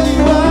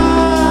gĩtũiwa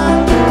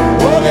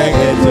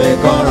ũgegĩtwe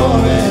ngoro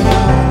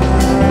wega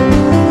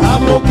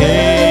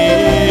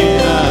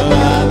amũkĩra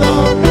ngatho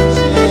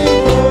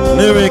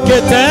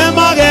nĩwĩkĩte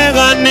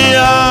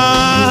magegania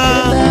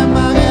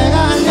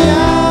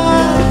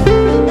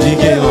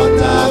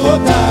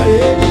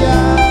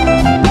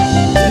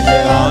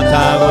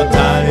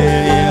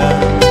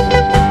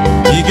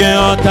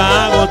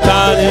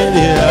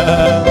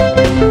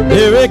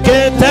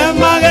ewekete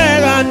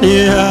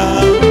magegania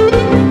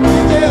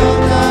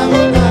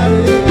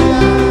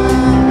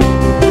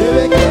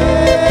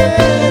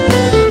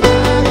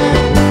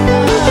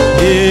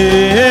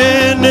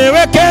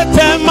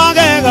newekete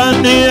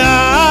magegania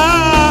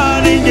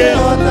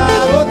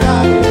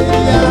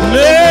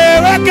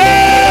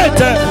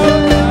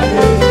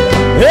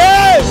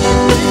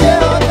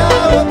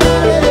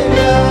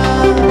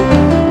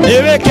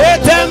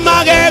newekete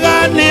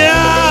magegania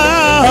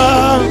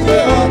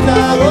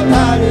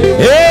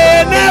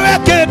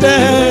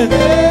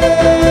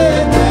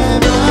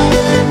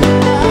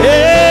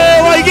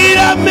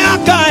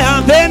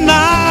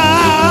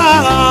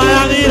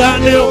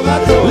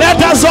let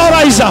us all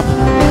rise up.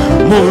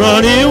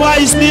 Muroni wa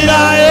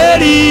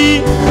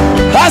Israeli.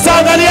 Sasa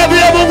angalia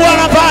vile Mungu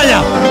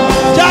anafanya.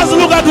 Just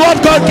look at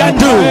what God can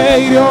do.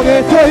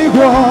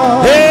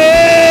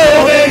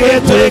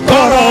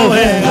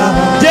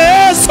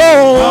 Jesu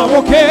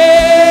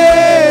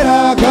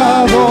amukera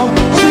gabo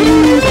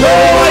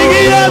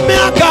waigire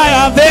miaka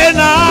ya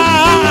thina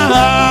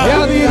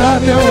yathira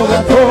nĩ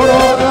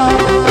ũgatũrora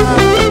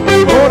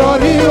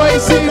bũrũri wa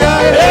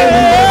Isiraeli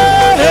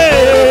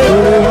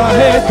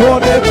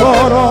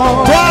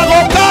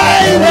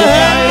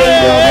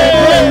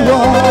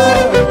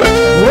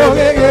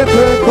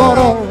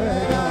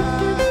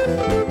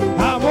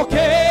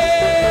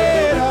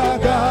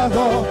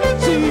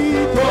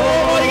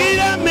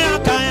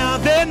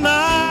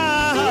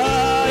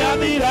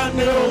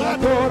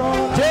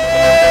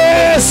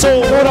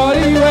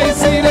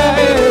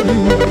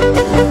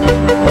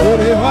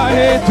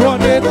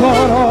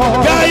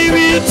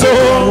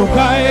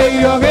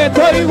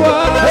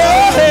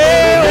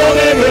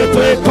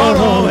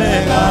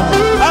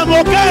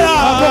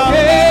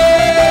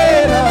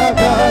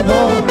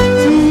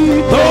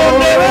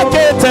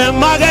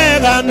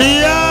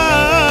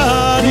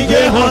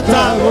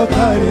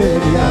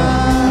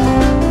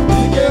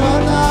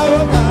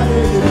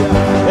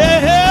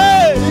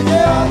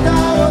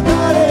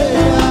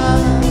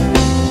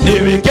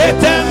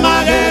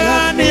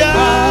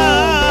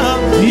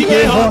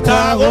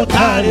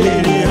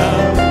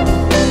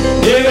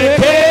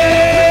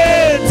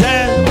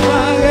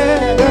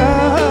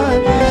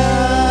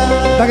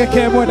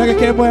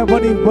Ndagĩka ĩmwe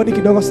boni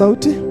kidogo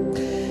sauti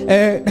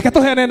reke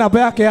tũheane namba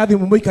yake ya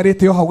thimũ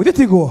mũikarĩte o hau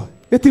gĩtiguo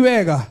gĩti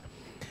wega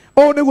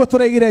ũũ nĩguo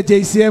tũraigire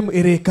JCM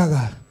ĩrĩkaga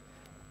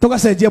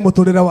tũgacenjia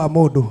mũtũrĩre wa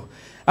mũndũ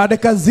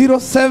andĩka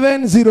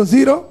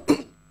 0700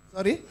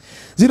 sorry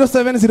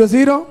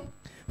 0700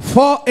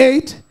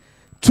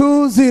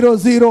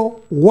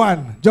 482001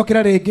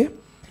 njokera rĩngĩ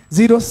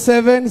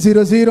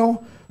 0700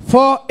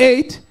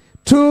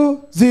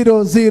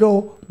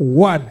 482001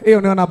 ĩyo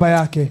nĩyo namba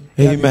yake.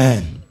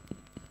 Amen.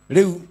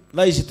 Riu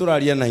thaa ici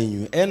tũraria na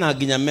inyuĩ ena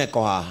nginya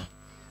meko haha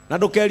na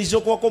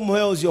ndũkericũkwo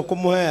kũmũhe ũcio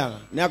kũmũheaga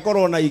nĩ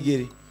akorwo na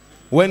igĩrĩ.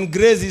 When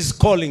grace is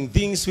calling,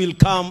 things will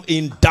come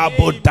in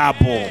double.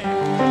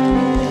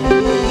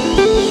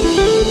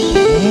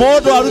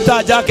 Mũndũ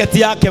aruta jacket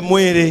yake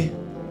mwĩrĩ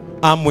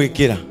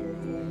amwĩkĩra.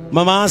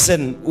 Mama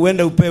Asen,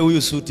 uende upe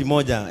huyu suti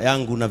moja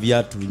yangu na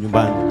viatu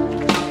nyumbani.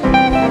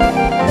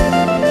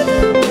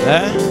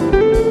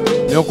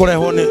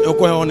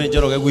 Ukoreho ni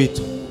Njoroge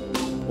gwitu.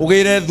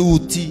 Ugire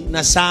thuti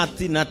na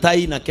shati na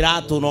tai na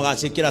kiratu no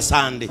gacikira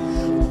Sunday.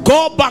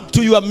 Go back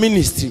to your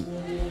ministry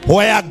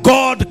where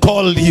God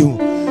called you.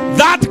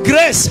 That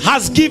grace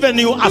has given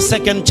you a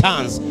second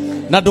chance.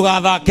 Na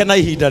ndugathake na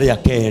ihinda ria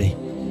keri.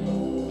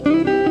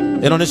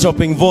 Ino ni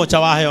shopping voucher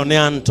waheo ni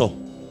Anto.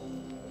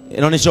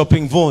 Ino ni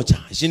shopping voucher.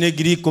 Shine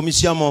ngiri 10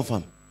 cia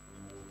mofa.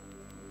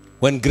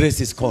 When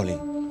grace is calling,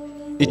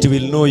 it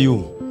will know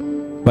you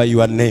by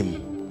your name.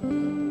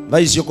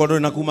 Vaisio kodo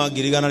na kuma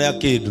ngirigana ria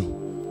kindu.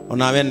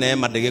 Ona we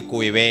neema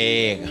ndegikuwi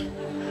wega.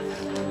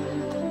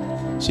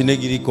 Shine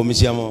ngiri 10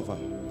 cia mofa.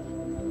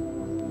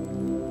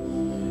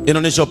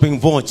 Ino ni shopping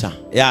voucher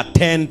ya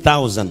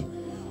 10,000.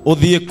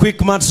 Uthie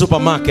Quickmart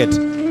supermarket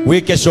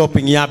wike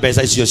shopping ya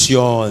besa icio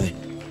ciothe.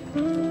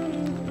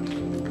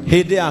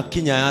 Hede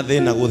akinya ya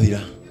thina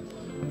guthira.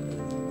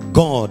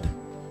 God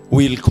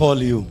will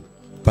call you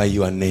by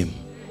your name.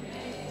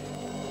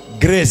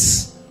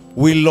 Grace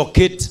will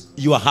locate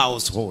your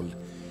household.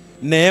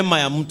 Neema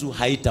ya mtu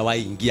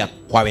haitawaingia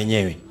kwa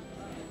wenyewe.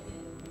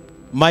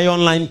 My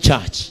online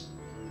church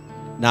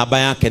namba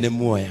yake ni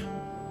moya.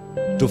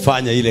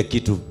 Tufanye ile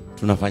kitu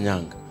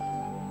tunafanyanga.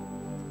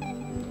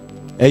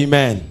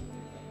 Amen.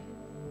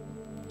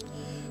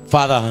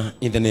 Father,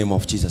 in the name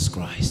of Jesus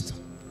Christ,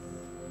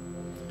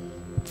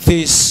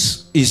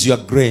 this is your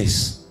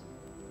grace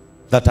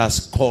that has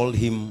called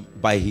him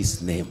by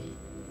his name.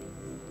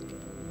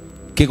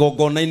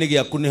 Kigogona-ini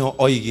giaku niho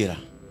oigira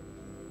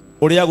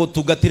uria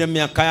gutungatire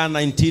miaka ya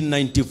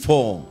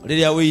 1994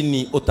 riria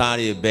wini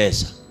utari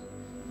mbeca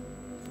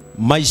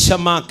maisha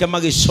make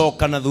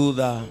magicoka na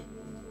thutha.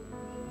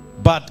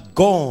 But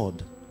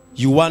God,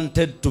 you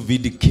wanted to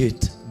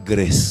vindicate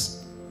grace.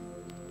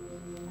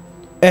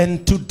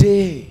 And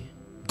today,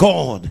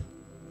 God,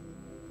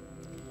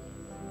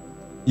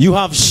 you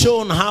have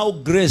shown how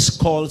grace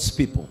calls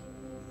people.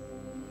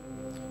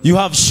 You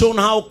have shown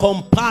how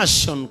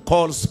compassion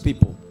calls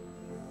people.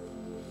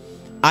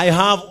 I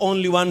have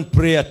only one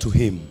prayer to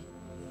him.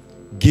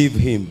 Give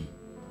him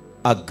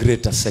a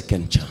greater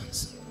second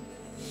chance,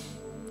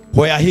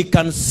 where he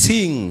can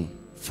sing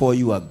for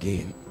you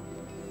again,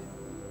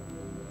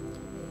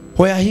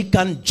 where he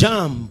can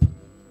jump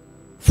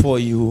for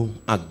you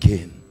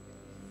again,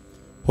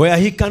 where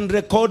he can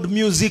record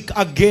music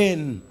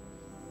again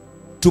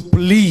to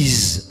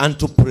please and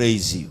to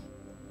praise you.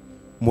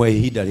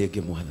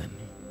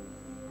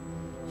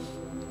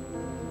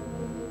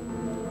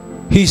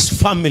 His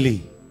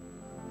family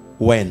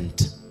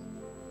went.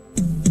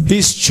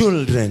 His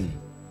children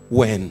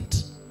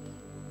went.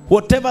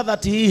 Whatever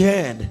that he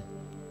had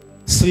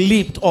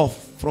slipped off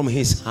from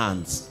his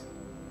hands.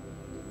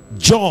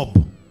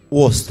 Job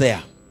was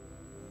there,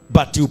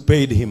 but you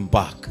paid him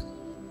back.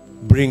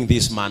 Bring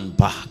this man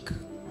back.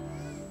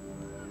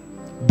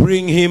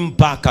 Bring him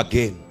back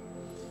again.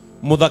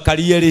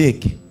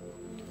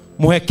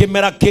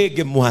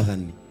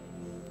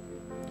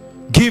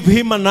 Give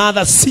him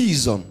another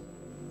season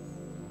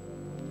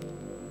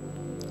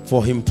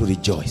for him to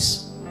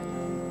rejoice.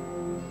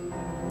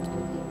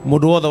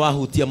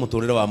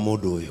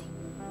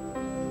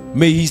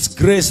 May his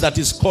grace that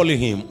is calling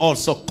him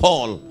also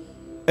call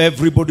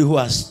everybody who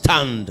has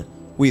stand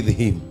with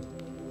him.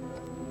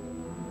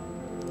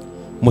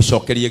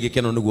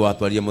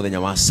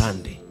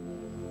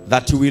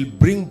 That you will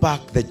bring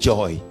back the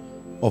joy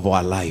of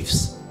our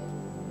lives.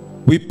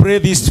 We pray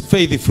this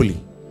faithfully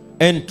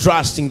and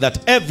trusting that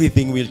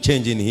everything will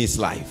change in his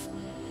life.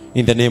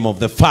 In the name of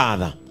the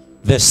Father,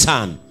 the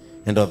Son,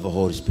 and of the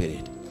Holy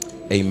Spirit.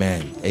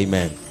 Amen.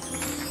 Amen.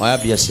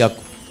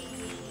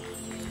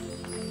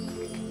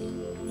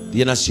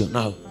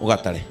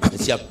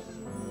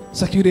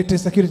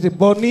 Security,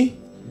 Bonnie.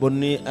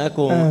 Bonnie,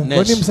 echo.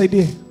 Bonnie,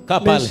 msaidie.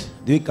 Kapale.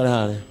 Diwikare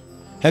hale.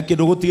 Heki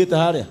ndugu tigite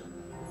hale.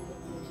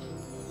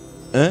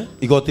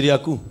 Igoti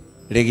riaku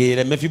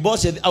rigire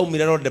Mephibosheth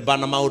aumire rode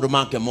bana maundu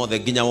make mothe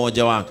nginya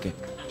wonje wake.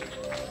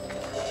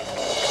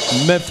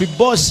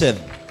 Mephibosheth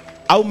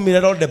aumire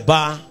rode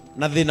ba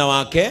na thina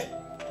wake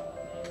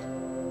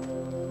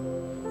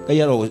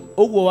kayaro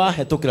uguo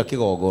wahetukira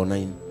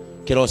kigogona-ini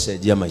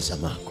kirocenjia maica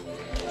maku.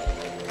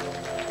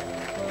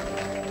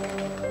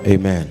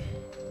 Amen.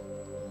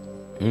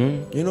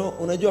 You know,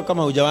 unajua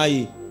kama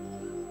hujawahi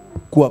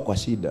kuwa kwa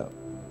shida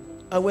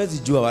hauwezi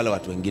jua wale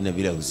watu wengine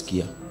vile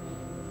husikia.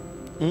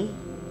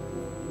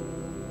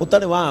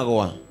 Utari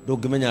wagwa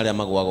ndungimenya aria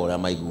magwaga uria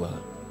maiguaga.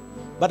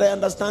 But I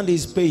understand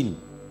his pain.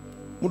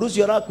 Mundu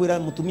ucio arakwira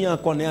mutumia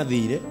akwa ni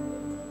athire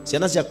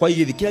ciana ciakwa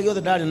igithi kira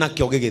giothe ndari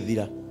nakio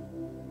gigithira.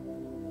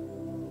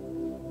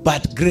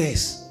 But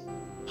grace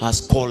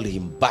has called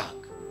him back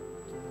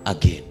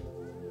again.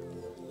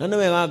 Na nĩ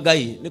wega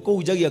Ngai nĩ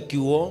kũhunjagia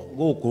kiugo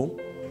gũkũ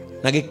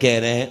na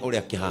gĩkere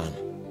ũrĩa kĩhana.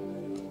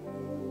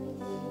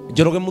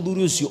 Njoroge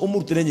mũthuri ũcio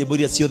ũmũrutĩre nyĩmbo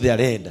iria ciothe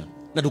arenda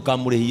na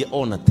ndũkamũrĩhie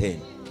ona tena.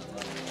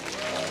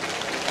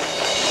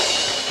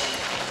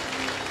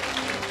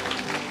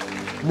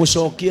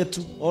 Mũcokie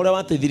tu ũrĩa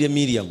wateithirie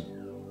Miriam,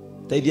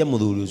 teithia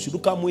mũthuri ũcio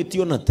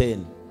ndũkamwĩtie ona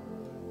tena.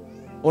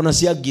 Ona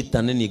cia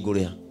ngita nĩ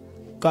ngũrĩa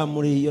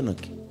kamũrĩhie ona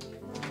kĩ.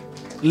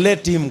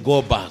 let him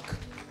go back.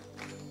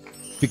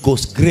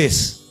 Because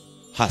grace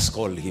has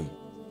called him.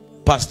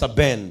 Pastor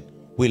Ben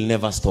will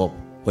never stop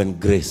when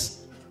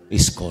grace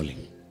is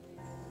calling.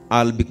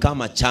 I'll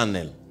become a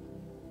channel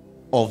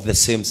of the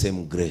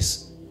same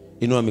grace.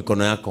 Inua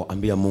mikono yako,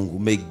 ambia Mungu,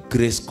 may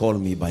grace call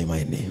me by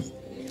my name.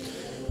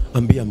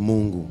 Ambia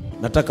Mungu,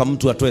 nataka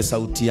mtu atoe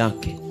sauti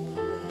yake.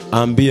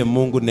 Ambie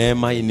Mungu,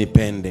 neema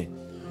inipende.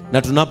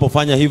 Na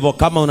tunapofanya hivyo,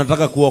 kama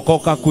unataka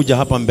kuokoka, kuja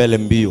hapa mbele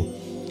mbio.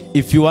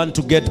 If you want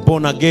to get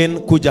born again,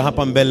 kuja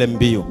hapa mbele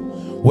mbio.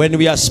 When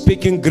we are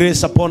speaking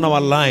grace upon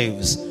our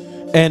lives,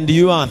 and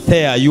you are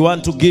there, you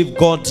want to give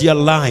God your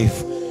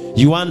life,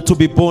 you want to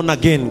be born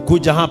again,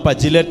 kuja hapa,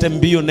 jilete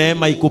mbio,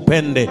 neema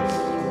ikupende.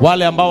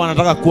 Wale ambao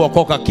wanataka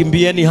kuokoka,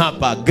 kimbieni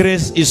hapa.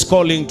 Grace is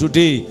calling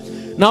today.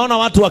 Naona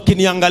watu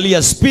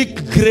wakiniangalia.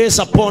 Speak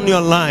grace upon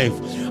your life.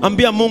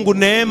 Ambia Mungu,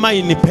 neema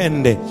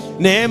inipende,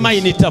 neema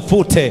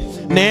initafute,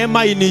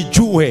 neema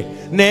inijue,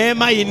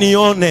 neema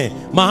inione.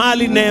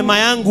 Mahali neema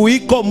yangu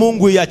iko,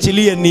 Mungu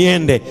iachilie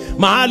niende.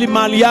 Mahali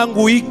mali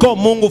yangu iko,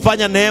 Mungu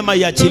fanya neema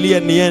iachilie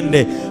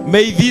niende.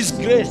 May this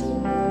grace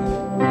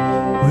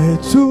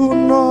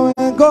wetuno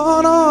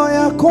ngono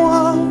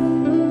yakwa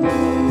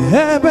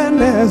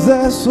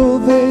ebeneze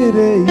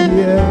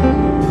sudhirie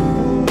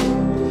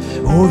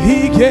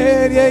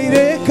uhigerie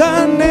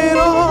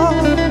irekanero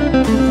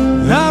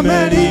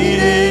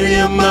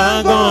namerire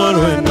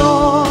magoro no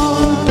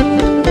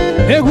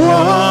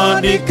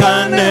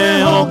egwandikane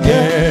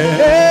oke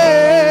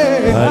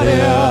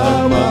aria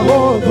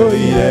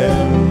magodoire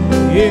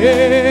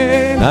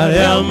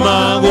aria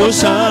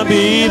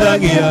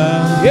magosabiragia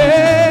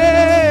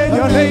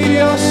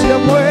yoneiro se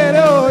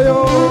muere oyo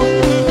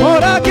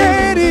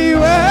morageri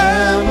we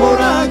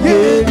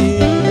morageri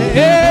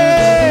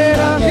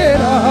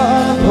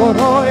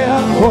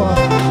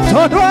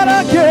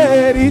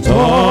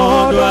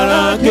todo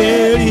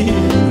arageri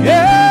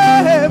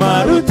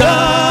maruta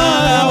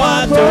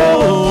wato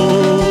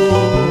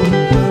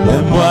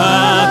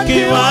mwaki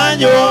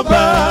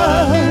wanyoba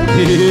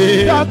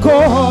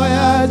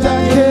yakoya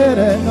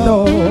jangere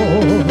no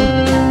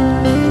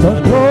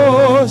todo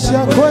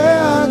shakwe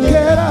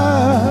akera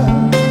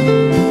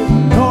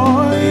no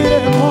ire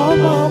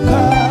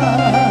momoka.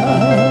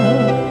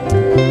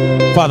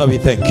 Father, we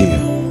thank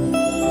you.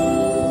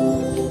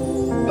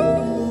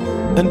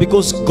 And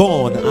because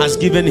God has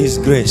given his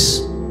grace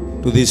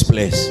to this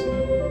place,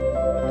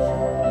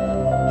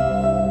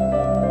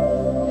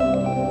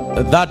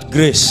 that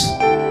grace,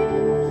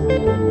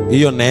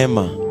 hiyo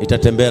neema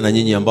itatembea na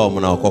nyinyi ambao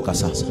mnaokoka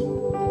sasa.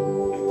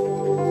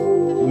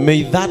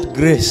 May that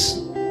grace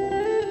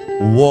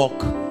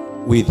walk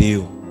with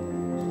you.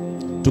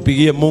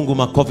 Tupigie Mungu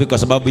makofi kwa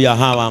sababu ya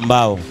hawa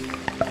ambao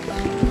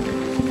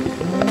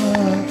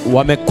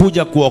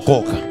wamekuja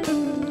kuokoka.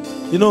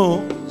 You know,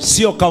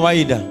 sio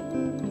kawaida.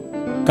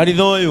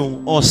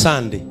 Kanithoyu o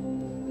Sunday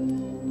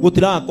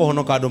gutira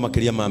kuhonoka andu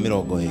makiria ma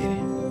 20.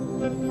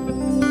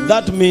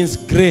 That means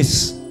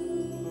grace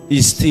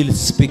is still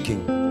speaking.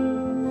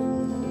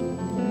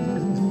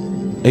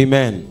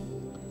 Amen.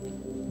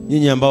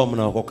 Nyinyi ambao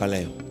mnaokoka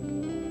leo,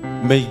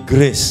 may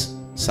grace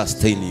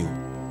sustain you.